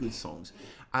 really good songs.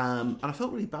 And I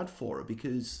felt really bad for her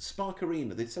because Spark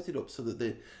Arena, they set it up so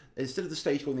that instead of the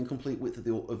stage going in complete width of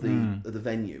the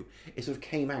venue, it sort of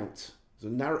came out. It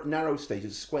was a narrow stage,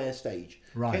 a square stage.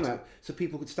 Right. Came out so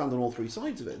people could stand on all three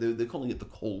sides of it. They're calling it the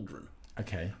cauldron.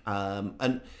 Okay.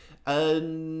 And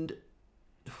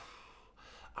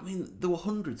there were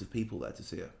hundreds of people there to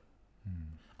see her.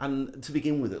 And to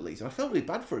begin with, at least. And I felt really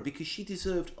bad for her because she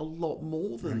deserved a lot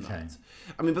more than that.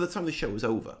 By the time the show was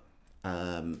over,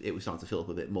 it was starting to fill up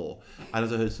a bit more. And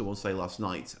as I heard someone say last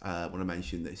night, when I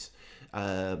mentioned this,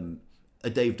 a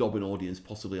Dave Dobbin audience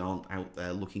possibly aren't out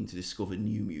there looking to discover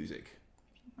new music.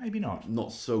 Maybe not.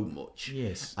 Not so much.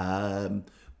 Yes.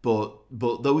 But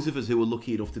those of us who were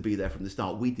lucky enough to be there from the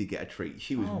start, we did get a treat.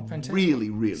 She was really,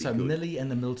 really good. So Millie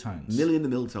and the Milltones. Millie and the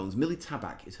Milltones. Millie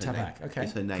Tabak is her name. Okay.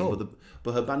 Is her name. Cool.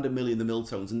 But her band are Millie and the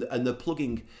Milltones, and they're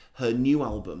plugging her new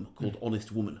album called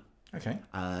Honest Woman. Okay.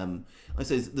 I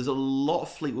say there's a lot of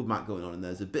Fleetwood Mac going on in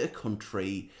there. There's a bit of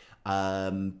country.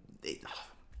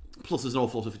 Plus, there's an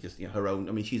awful lot of just her own.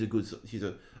 I mean, she's a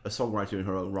songwriter in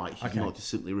her own right. She's not just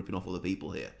simply ripping off other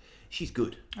people here. She's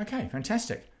good. Okay,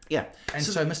 fantastic. Yeah. And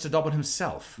so Mr. Dobbin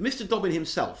himself. Mr. Dobbin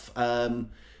himself.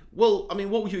 What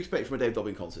would you expect from a Dave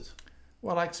Dobbin concert?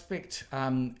 Well, I expect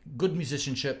good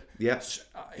musicianship. Yeah.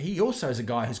 He also is a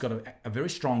guy who's got a very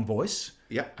strong voice.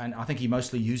 Yeah. And I think he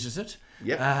mostly uses it.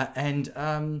 Yeah.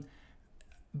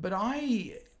 But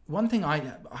one thing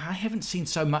I haven't seen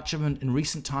so much of in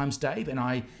recent times, Dave, and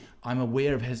I'm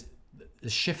aware of the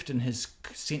shift in his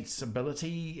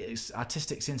sensibility, his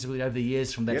artistic sensibility over the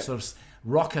years, from that sort of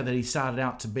rocker that he started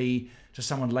out to be to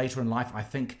someone later in life, I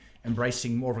think,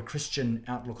 embracing more of a Christian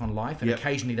outlook on life, and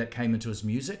occasionally that came into his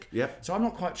music. Yep. So I'm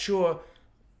not quite sure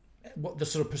what the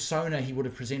sort of persona he would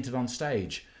have presented on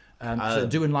stage. So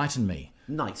do enlighten me.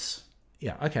 Nice.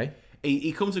 Yeah, okay.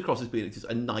 He comes across as being just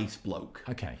a nice bloke.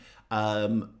 Okay.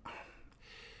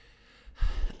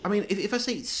 If I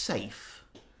say it's safe,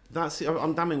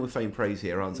 I'm damning with faint praise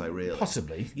here, aren't I, really?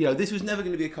 Possibly. This was never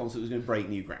going to be a concert that was going to break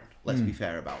new ground. Let's be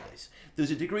fair about this.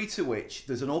 There's a degree to which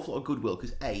there's an awful lot of goodwill,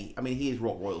 because A, he is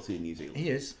rock royalty in New Zealand. He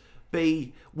is.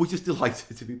 B, we're just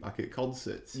delighted to be back at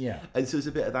concerts. Yeah. And so there's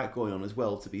a bit of that going on as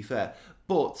well, to be fair.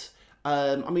 But,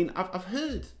 I've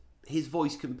heard his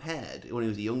voice compared, when he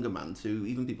was a younger man, to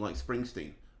even people like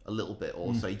Springsteen a little bit,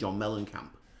 or say John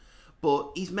Mellencamp.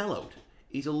 But he's mellowed.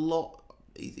 He's a lot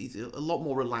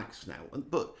more relaxed now.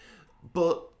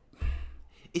 But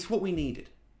it's what we needed.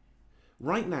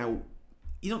 Right now,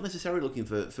 you're not necessarily looking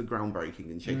for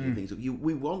groundbreaking and shaking things up.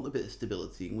 We want a bit of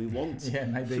stability and we want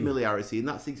familiarity, and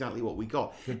that's exactly what we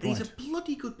got. And he's a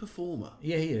bloody good performer.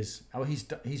 Yeah, he is. Oh, he's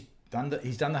done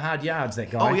the hard yards,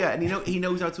 that guy. Oh yeah, and he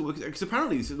knows how to work, because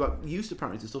apparently he's used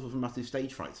to suffer from massive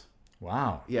stage fright.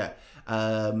 Wow. Yeah,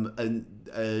 and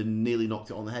nearly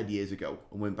knocked it on the head years ago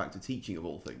and went back to teaching, of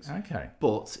all things. Okay.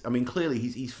 But I mean, clearly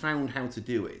he's found how to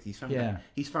do it. He's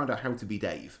found out how to be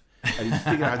Dave. And he's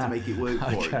figured out how to make it work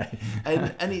for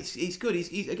him, and it's good.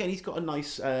 He's got a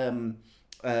nice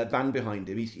band behind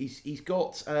him. He's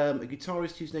got a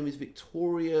guitarist whose name is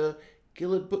Victoria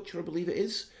Gillard Butcher, I believe it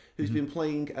is, who's been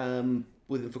playing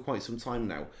with him for quite some time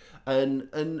now. And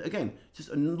again, just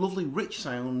a lovely, rich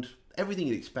sound, everything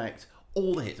you'd expect,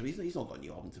 all the hits. I mean, he's not got a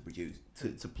new album to produce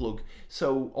to plug.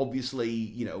 So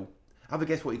obviously, have a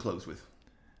guess what he closed with.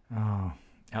 Oh.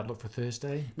 Outlook for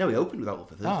Thursday? No, he opened with Outlook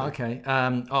for Thursday. Oh, okay.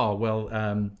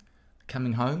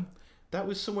 Coming Home? That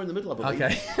was somewhere in the middle, I believe.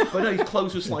 Okay. But no, he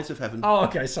closed with Slice of Heaven. Oh,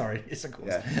 okay. Sorry. Yes, of course.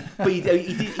 Yeah. But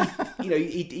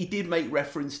he did make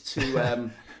reference to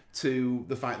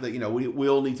the fact that we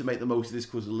all need to make the most of this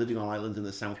because we're living on islands in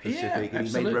the South Pacific, and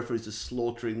he made reference to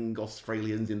slaughtering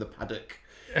Australians in the paddock.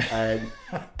 And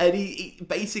he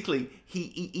basically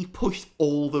pushed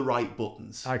all the right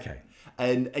buttons. Okay.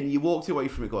 And you walked away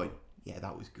from it going, yeah,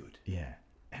 that was good. Yeah,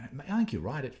 and I think you're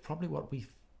right. It's probably what we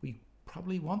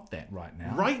probably want that right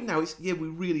now. Right now, we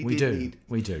really need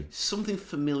something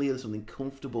familiar, something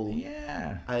comfortable.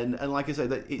 Yeah, and like I say,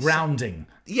 that it's grounding.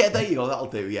 Yeah, there you go. That'll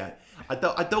do. Yeah, I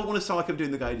don't want to sound like I'm doing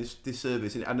the guy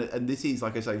disservice, and this is,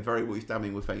 like I say, very much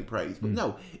damning with faint praise. But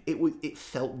no, it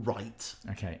felt right.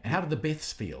 Okay, and how did the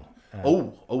Beths feel?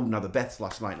 Now the Beths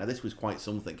last night. Now this was quite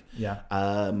something. Yeah.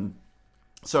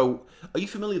 So, are you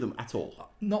familiar with them at all?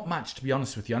 Not much, to be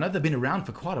honest with you. I know they've been around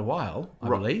for quite a while, I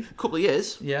believe. A couple of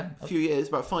years. Yeah. A few years,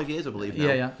 about 5 years, I believe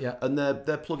now. Yeah. And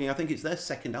they're plugging, I think it's their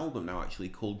second album now, actually,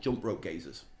 called Jump Rope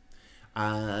Gazers.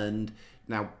 And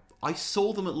now, I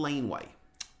saw them at Laneway.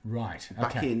 Right.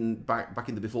 Okay. Back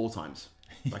in the before times.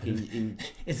 Back in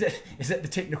is that the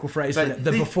technical phrase for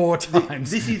the before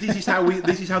times? This is how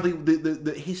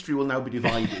the history will now be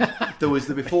divided. There was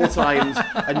the before times,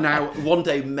 and now one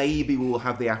day maybe we'll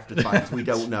have the after times. We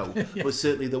don't know, but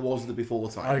certainly there was the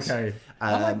before times. Okay,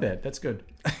 I like that. That's good.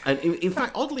 And in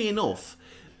fact, oddly enough,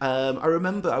 I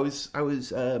remember I was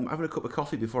having a cup of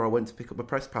coffee before I went to pick up my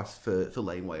press pass for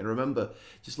Laneway, and I remember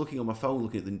just looking on my phone,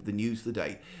 looking at the news of the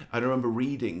day, and I remember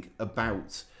reading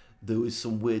about. There was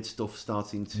some weird stuff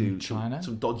starting to China,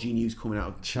 some dodgy news coming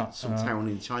out of some town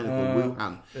in China called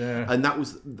Wuhan, and that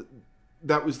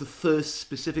was the first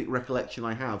specific recollection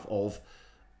I have of,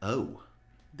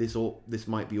 this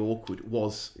might be awkward.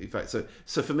 Was in fact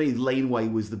so for me, Laneway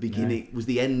was the beginning, was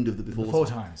the end of the before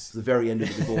times, the very end of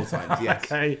the before times. Yes,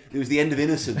 okay. It was the end of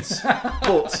innocence.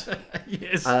 But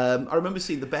yes, I remember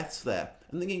seeing the Beths there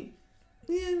and thinking,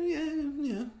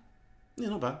 yeah. Yeah,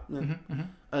 not bad. Yeah. Mm-hmm.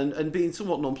 And being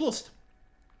somewhat nonplussed.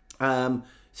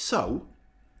 So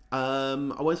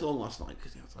I went along last night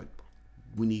because it's like,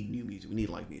 we need new music, we need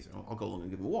live music. I'll go along and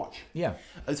give them a watch. Yeah.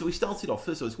 And so we started off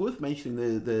first. So it's worth mentioning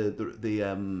the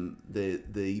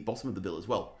bottom of the bill as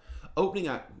well. Opening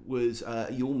act was a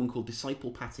young woman called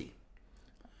Disciple Patty.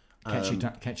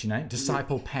 Catchy name,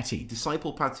 Disciple Patty.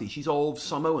 Disciple Patty. She's of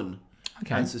Samoan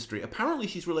ancestry. Apparently,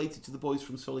 she's related to the boys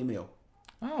from Soli Mio.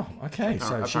 Oh, okay.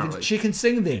 So she can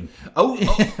sing then.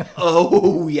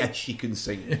 Oh, yes, she can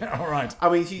sing. Yeah, all right. I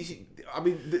mean,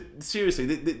 seriously,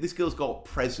 this girl's got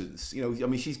presence.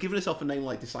 She's given herself a name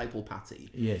like Disciple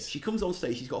Patty. Yes. She comes on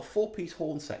stage. She's got a 4-piece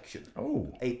horn section.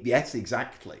 Oh. Yes,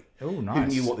 exactly. Oh, nice. Who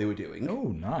knew what they were doing? Oh,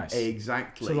 nice.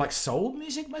 Exactly. So like soul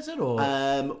music, was it, or?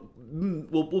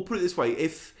 We'll put it this way: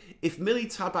 if Millie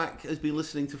Tabak has been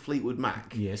listening to Fleetwood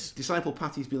Mac, yes, Disciple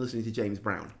Patty's been listening to James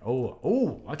Brown.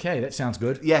 Oh, okay, that sounds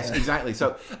good. Yes, exactly.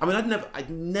 So, I'd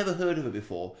never heard of her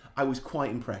before. I was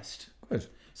quite impressed. Good.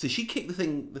 So she kicked the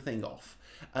thing off.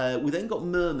 We then got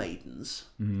Mermaidens,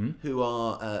 who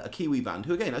are a Kiwi band.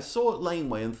 Who again I saw at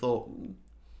Laneway and thought,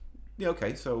 yeah,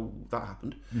 okay, so that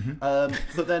happened.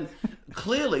 But then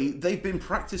clearly they've been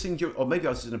practicing, or maybe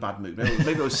I was just in a bad mood.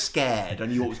 Maybe I was scared. I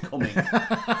knew what was coming.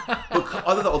 But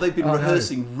either that, or they've been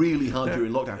rehearsing really hard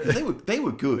during lockdown because they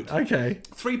were good. Okay,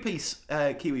 3-piece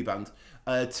Kiwi band,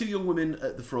 2 young women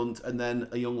at the front, and then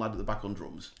a young lad at the back on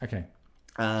drums. Okay,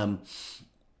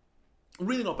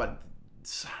 really not bad.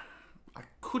 I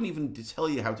couldn't even tell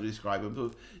you how to describe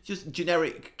them. Just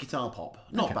generic guitar pop.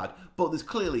 Not bad. But there's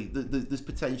clearly there's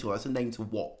potential. That's a name to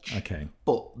watch. Okay.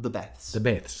 But the Beths.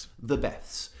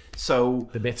 So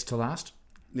the Beths to last?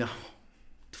 Yeah.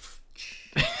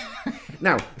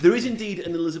 Now, there is indeed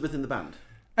an Elizabeth in the band.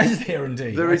 Is there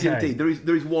indeed? There is Okay. indeed.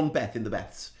 There is one Beth in the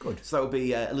Beths. Good. So that would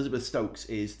be Elizabeth Stokes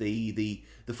is the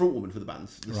front woman for the band,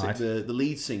 Right. the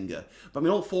lead singer. But I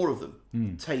mean, all four of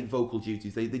them take vocal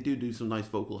duties. They do some nice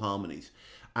vocal harmonies.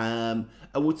 And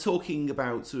we're talking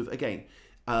about sort of, again,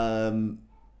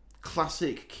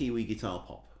 classic Kiwi guitar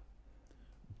pop.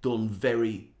 Done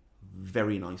very,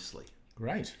 very nicely.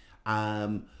 Great.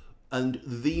 And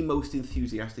the most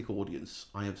enthusiastic audience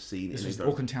I have seen. This in was a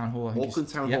Auckland Town Hall. I think Auckland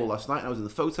Town Hall last night. I was in the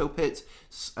photo pit,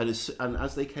 and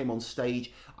as they came on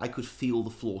stage, I could feel the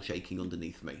floor shaking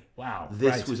underneath me. Wow,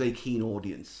 This great. was a keen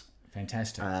audience.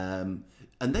 Fantastic. And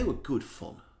they were good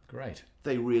fun. Great.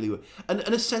 They really were. And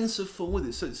a sense of fun with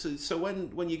it. So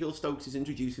when your girl Stokes is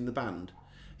introducing the band,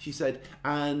 she said,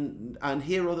 and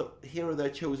here are their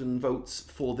chosen votes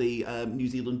for the New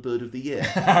Zealand Bird of the Year.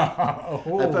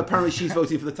 But apparently she's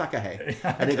voting for the takahe,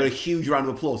 and they got a huge round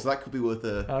of applause. So that could be worth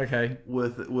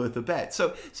a bet.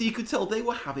 So you could tell they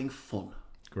were having fun,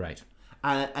 Great.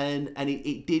 and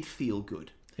it did feel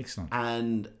good. Excellent.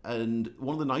 And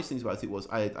one of the nice things about it was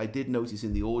I did notice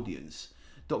in the audience,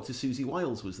 Dr. Susie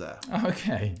Wiles was there,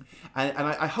 Okay. and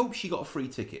I hope she got a free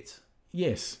ticket.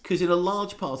 Yes. Because in a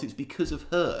large part, it's because of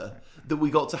her that we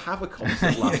got to have a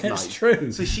concert last night. That's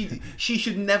true. So she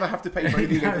should never have to pay for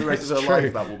anything again for the rest of her That's life. true.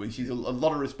 That woman, she's a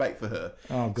lot of respect for her.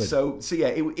 Oh, good. So yeah,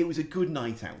 it was a good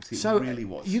night out. It So really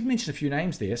was. you've mentioned a few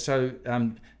names there. So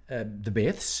the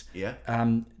Beths. Yeah.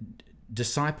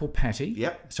 Disciple Patty.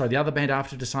 Yep. Sorry, the other band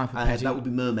after Disciple Patty. That would be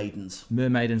Mermaidens.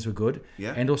 Mermaidens were good.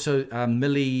 Yeah. And also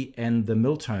Millie and the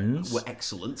Milltones. Were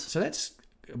excellent. So that's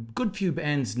a good few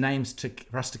bands' names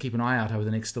for us to keep an eye out over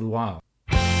the next little while.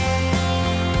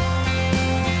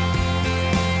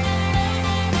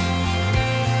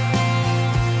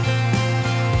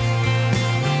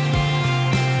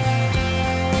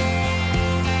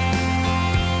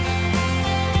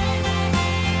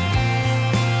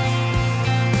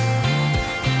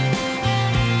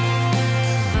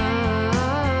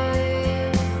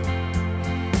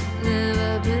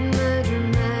 Never been the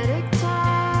dramatic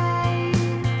type,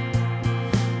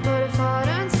 but if I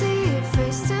don't see your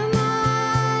face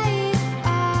tonight,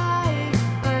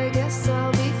 I guess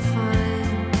I'll be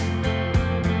fine.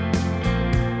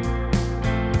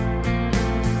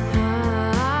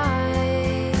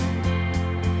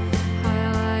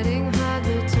 Highlighting hard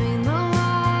between the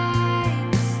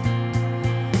lines,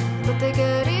 but they're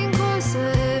getting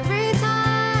closer every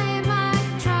time I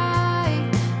try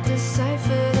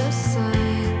decipher the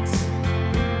signs.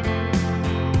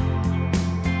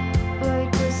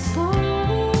 Like we're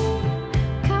slowly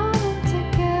coming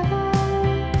together,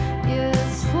 yeah,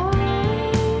 slowly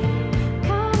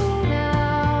coming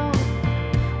out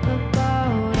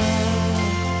about us.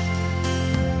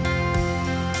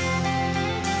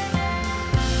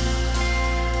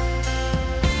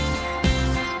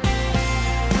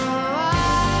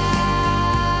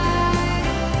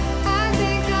 I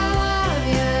think I love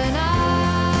you, and I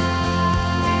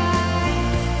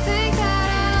think that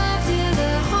I loved you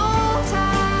the whole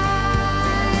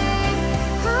time.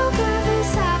 How could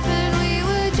this happen? We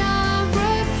were jump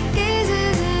rope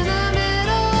gazers in the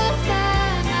middle of the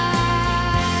night.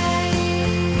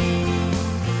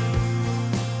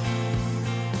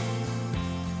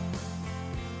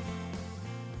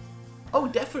 Oh,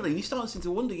 definitely. You start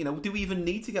to wonder, do we even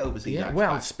need to get overseas Yeah. acts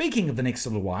Well, back? speaking of the next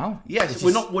little while. Yes,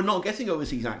 which we're not getting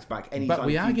overseas acts back anytime But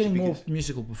we are future getting more because-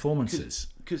 musical performances.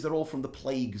 because they're all from the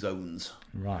plague zones.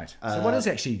 Right. So what is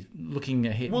actually looking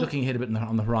ahead a bit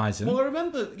on the horizon? Well, I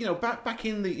remember, back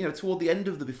in the, toward the end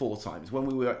of the before times when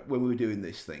we were doing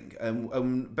this thing,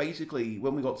 basically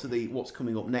when we got to the what's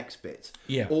coming up next bit,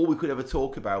 Yeah. all we could ever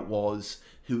talk about was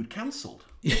who'd cancelled,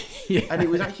 yeah. and it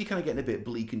was actually kind of getting a bit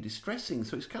bleak and distressing.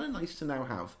 So it's kind of nice to now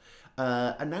have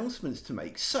announcements to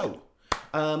make. So,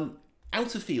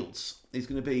 Outer Fields is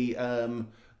going to be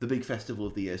the big festival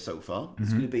of the year so far. It's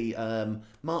going to be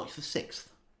March the 6th.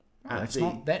 It's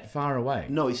not that far away.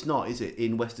 No, it's not, is it?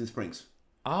 In Western Springs.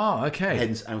 Oh, okay.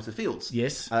 Hence Outer Fields.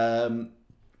 Yes. And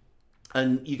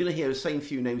you're going to hear the same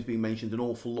few names being mentioned an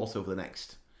awful lot over the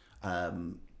next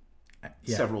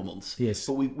several months. Yes.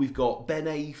 But we've got Ben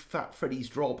A, Fat Freddy's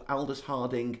Drop, Aldous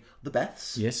Harding, The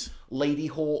Beths. Yes. Lady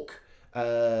Hawk.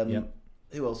 Yep.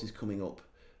 Who else is coming up?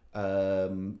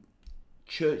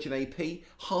 Church and AP.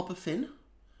 Harper Finn,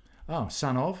 Oh,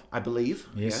 son of. I believe.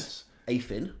 Yes. A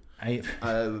Finn. A-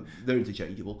 They're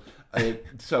interchangeable.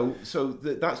 So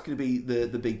that's going to be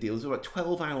the big deal. There's about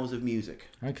 12 hours of music.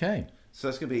 Okay. So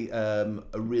that's going to be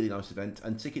a really nice event.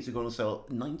 And tickets are going to sell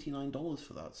 $99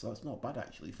 for that. So that's not bad,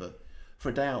 actually, for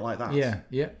a day out like that. Yeah.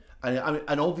 Yeah.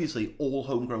 And obviously all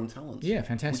homegrown talent. Yeah,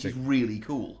 fantastic. Which is really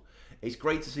cool. it's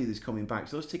great to see this coming back.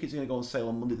 So those tickets are going to go on sale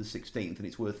on Monday the 16th, and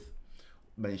it's worth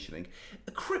mentioning.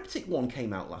 A cryptic one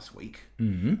came out last week.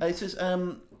 It says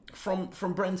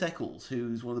from Brent Eccles,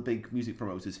 who's one of the big music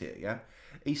promoters here. Yeah,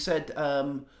 he said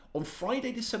on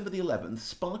Friday, December the 11th,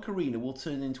 Spark Arena will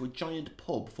turn into a giant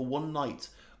pub for one night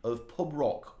of pub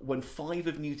rock when 5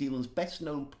 of New Zealand's best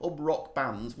known pub rock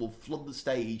bands will flood the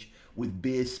stage with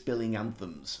beer spilling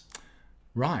anthems.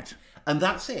 Right. And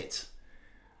that's it.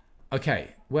 Okay.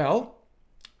 Well,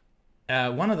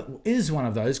 one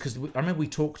of those, because I remember we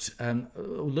talked a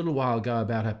little while ago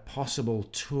about a possible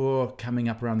tour coming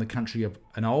up around the country of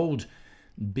an old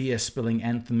beer spilling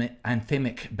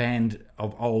anthemic band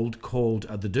of old called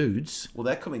The Dudes. Well,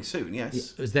 they're coming soon,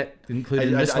 yes. Is that included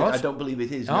in this lot? I don't believe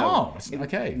it is. Oh, no.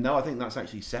 okay. No, I think that's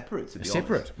actually separate, to be honest.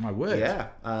 Separate, my word. Yeah.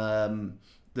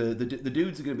 The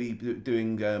Dudes are going to be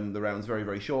doing the rounds very,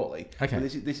 very shortly. Okay.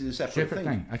 But this is a separate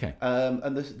thing. Okay.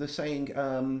 And they're saying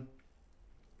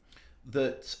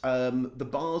that the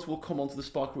bars will come onto the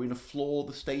Spark Arena floor.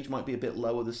 The stage might be a bit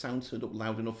lower. The sound turned up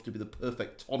loud enough to be the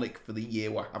perfect tonic for the year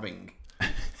we're having.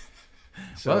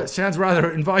 Well, it sounds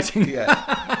rather inviting.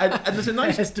 Yeah, and there's a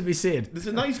nice. It has to be said. There's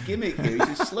a nice gimmick here. He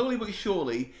says, slowly but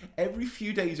surely, every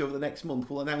few days over the next month,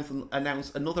 we'll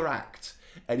announce another act,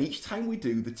 and each time we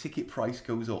do, the ticket price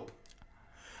goes up.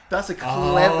 That's a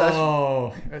clever.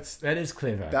 Oh, that is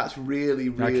clever. That's really,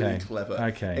 really Okay. clever.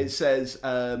 Okay. It says,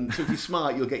 so if you're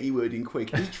smart, you'll get your word in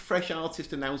quick. Each fresh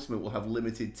artist announcement will have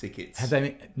limited tickets. Have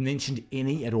they mentioned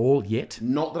any at all yet?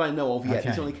 Not that I know of yet. Okay.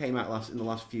 This only came out in the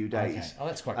last few days. Okay. Oh,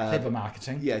 that's quite clever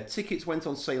marketing. Yeah, tickets went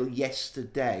on sale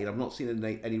yesterday, and I've not seen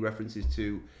any references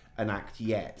to an act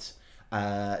yet.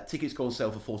 Tickets go on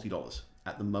sale for $40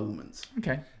 at the moment.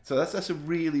 Okay. So that's a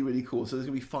really, really cool. So there's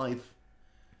going to be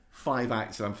five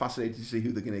acts, and I'm fascinated to see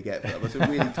who they're going to get for that. That's a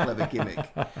really clever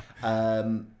gimmick.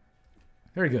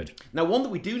 Very good. Now, one that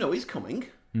we do know is coming.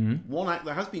 One act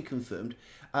that has been confirmed.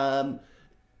 And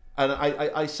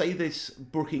I say this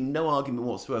brooking no argument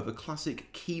whatsoever.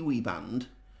 Classic Kiwi band,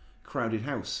 Crowded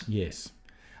House. Yes.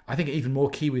 I think even more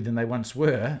Kiwi than they once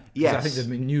were. Yes. I think there's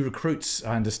been new recruits,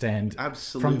 I understand.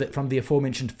 Absolutely. From the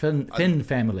aforementioned Finn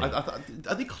family.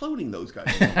 Are they cloning those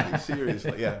guys?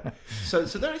 Seriously, yeah. So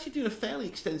they're actually doing a fairly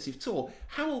extensive tour.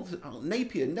 Harold,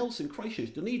 Napier, Nelson,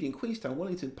 Christchurch, Dunedin, Queenstown,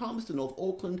 Wellington, Palmerston North,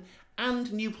 Auckland,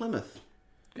 and New Plymouth.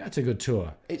 That's a good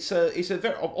tour. It's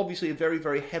obviously a very,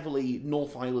 very heavily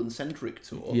North Island centric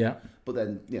tour. Yeah. But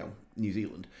then New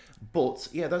Zealand. But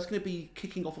yeah, that's going to be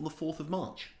kicking off on the 4th of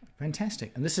March.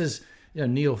 Fantastic. And this is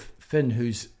Neil Finn,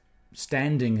 whose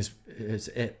standing is,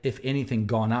 if anything,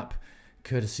 gone up,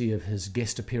 courtesy of his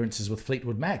guest appearances with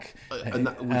Fleetwood Mac. And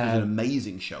that was an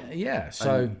amazing show. Yeah.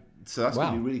 So that's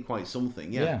going to be really quite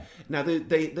something. Yeah. Now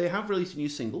they have released a new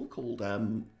single called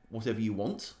Whatever You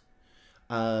Want.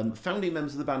 Founding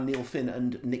members of the band Neil Finn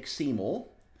and Nick Seymour.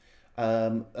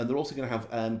 And they're also going to have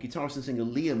guitarist and singer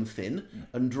Liam Finn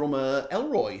and drummer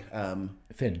Elroy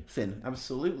Finn. Finn,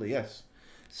 absolutely, yes.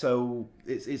 So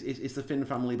it's the Finn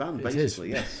family band, basically,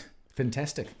 yes.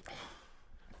 Fantastic.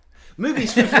 Moving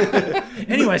swiftly,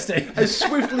 Anyway, Steve. as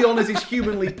swiftly on as is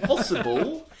humanly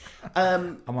possible.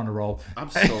 I'm on a roll.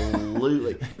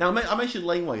 Absolutely. Now, I mentioned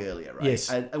Laneway earlier, right?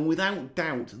 Yes. And without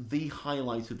doubt, the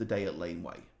highlight of the day at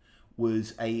Laneway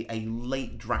was a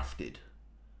late drafted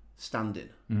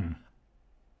stand-in,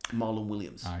 Marlon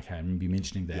Williams. Okay, I remember you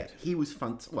mentioning that. Yeah, he was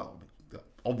fantastic. Well,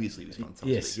 obviously he was fantastic.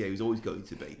 Yes. Yeah, he was always going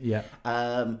to be. Yeah.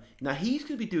 Now, he's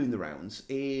going to be doing the rounds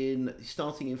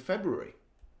starting in February.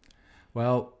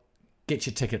 Well, get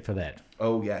your ticket for that.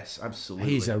 Oh, yes, absolutely.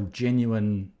 He's a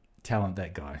genuine talent,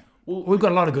 that guy. Well, we've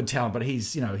got a lot of good talent, but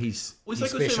he's Well, it's he's like I was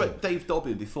special. saying about Dave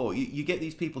Dobbin before. You get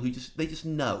these people who just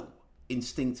know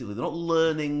instinctively. They're not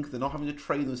learning. They're not having to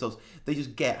train themselves. They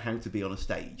just get how to be on a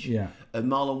stage. Yeah.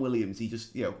 And Marlon Williams, he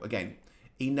just again,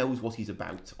 he knows what he's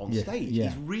about on stage. Yeah.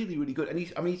 He's really, really good. And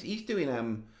he's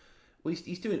doing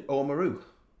he's doing Oamaru.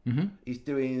 Mm-hmm. He's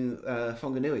doing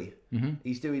Whanganui. Mm-hmm.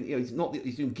 He's doing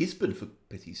he's doing Gisborne, for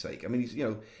pity's sake. I mean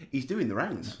he's doing the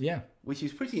rounds. Yeah. Which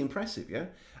is pretty impressive. Yeah.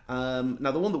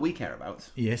 Now the one that we care about,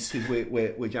 Yes, because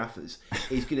we're Jaffers,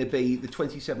 is going to be the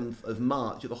 27th of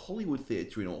March at the Hollywood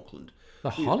Theatre in Auckland. the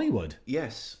Hollywood.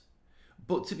 Yes,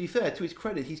 but to be fair, to his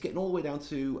credit, he's getting all the way down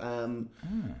to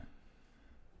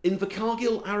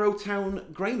Invercargill,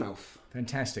 Arrowtown, Greymouth.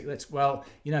 Fantastic.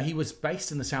 He was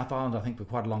based in the South Island, I think, for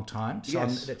quite a long time. So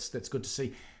Yes. that's good to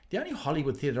see. The only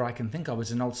Hollywood theatre I can think of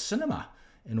is an old cinema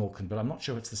in Auckland, but I'm not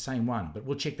sure it's the same one. But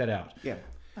we'll check that out. Yeah.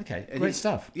 Okay, And great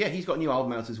stuff. Yeah, he's got a new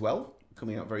album out as well,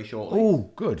 coming out very shortly. Oh,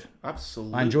 good.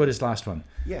 Absolutely. I enjoyed his last one.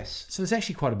 Yes. So there's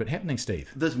actually quite a bit happening, Steve.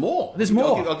 There's more. There's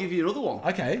more. I'll give you another one.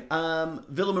 Okay.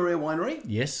 Villa Maria Winery.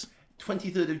 Yes.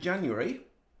 23rd of January,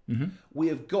 we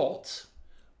have got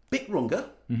Bic Runga,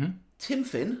 Tim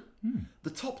Finn, the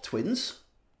Top Twins,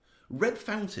 Reb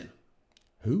Fountain.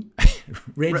 Who?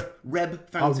 Red. Reb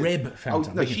Fountain. Oh, Reb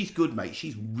Fountain. Oh, no, she's good, mate.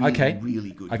 She's really, really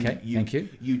good. Okay, thank you.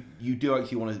 You do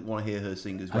actually want to hear her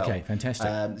sing as well. Okay, fantastic.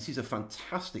 This is a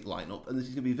fantastic lineup, and this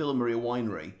is going to be Villa Maria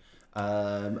Winery,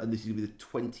 and this is going to be the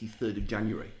 23rd of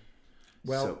January.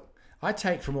 Well, So- I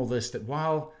take from all this that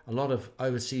while a lot of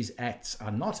overseas acts are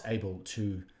not able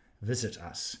to visit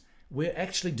us, we're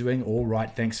actually doing all right.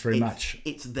 Thanks very much.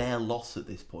 It's their loss at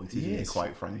this point, isn't it? Yes.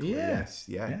 Quite frankly, Yeah. yes,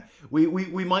 yeah. Yeah.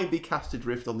 We might be cast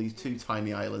adrift on these two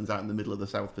tiny islands out in the middle of the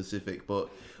South Pacific,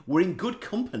 but we're in good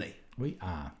company. We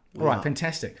are. All right, are.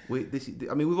 fantastic. We've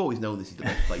always known this is the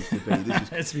best place to be. This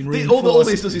is, It's been all reinforced.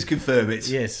 this does is confirm it.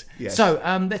 Yes. Yes. So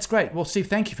that's great. Well, Steve,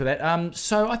 thank you for that.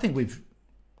 So I think we've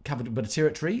covered a bit of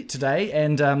territory today,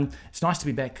 and it's nice to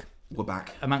be back We're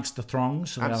back. amongst the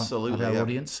throngs of Absolutely, our yeah.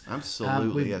 audience.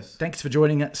 Absolutely, yes. Thanks for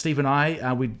joining Steve and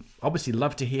I. We'd obviously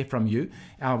love to hear from you.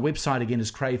 Our website again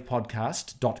is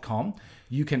cravepodcast.com.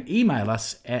 You can email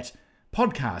us at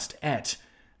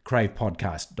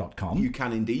podcast@cravepodcast.com. You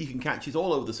can indeed. You can catch us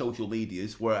all over the social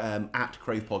medias. We're at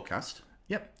Crave Podcast,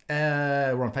 Yep.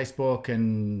 We're on Facebook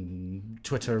and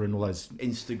Twitter and all those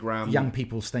Instagram. young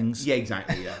people's things. Yeah,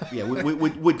 exactly. Yeah.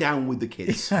 We're down with the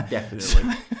kids,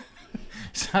 definitely.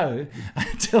 So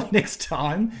until next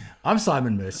time, I'm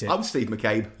Simon Mercer. I'm Steve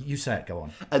McCabe. You say it, go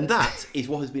on. And that is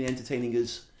what has been entertaining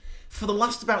us for the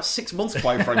last about 6 months,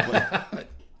 quite frankly.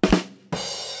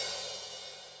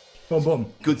 Boom, boom.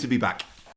 Good to be back.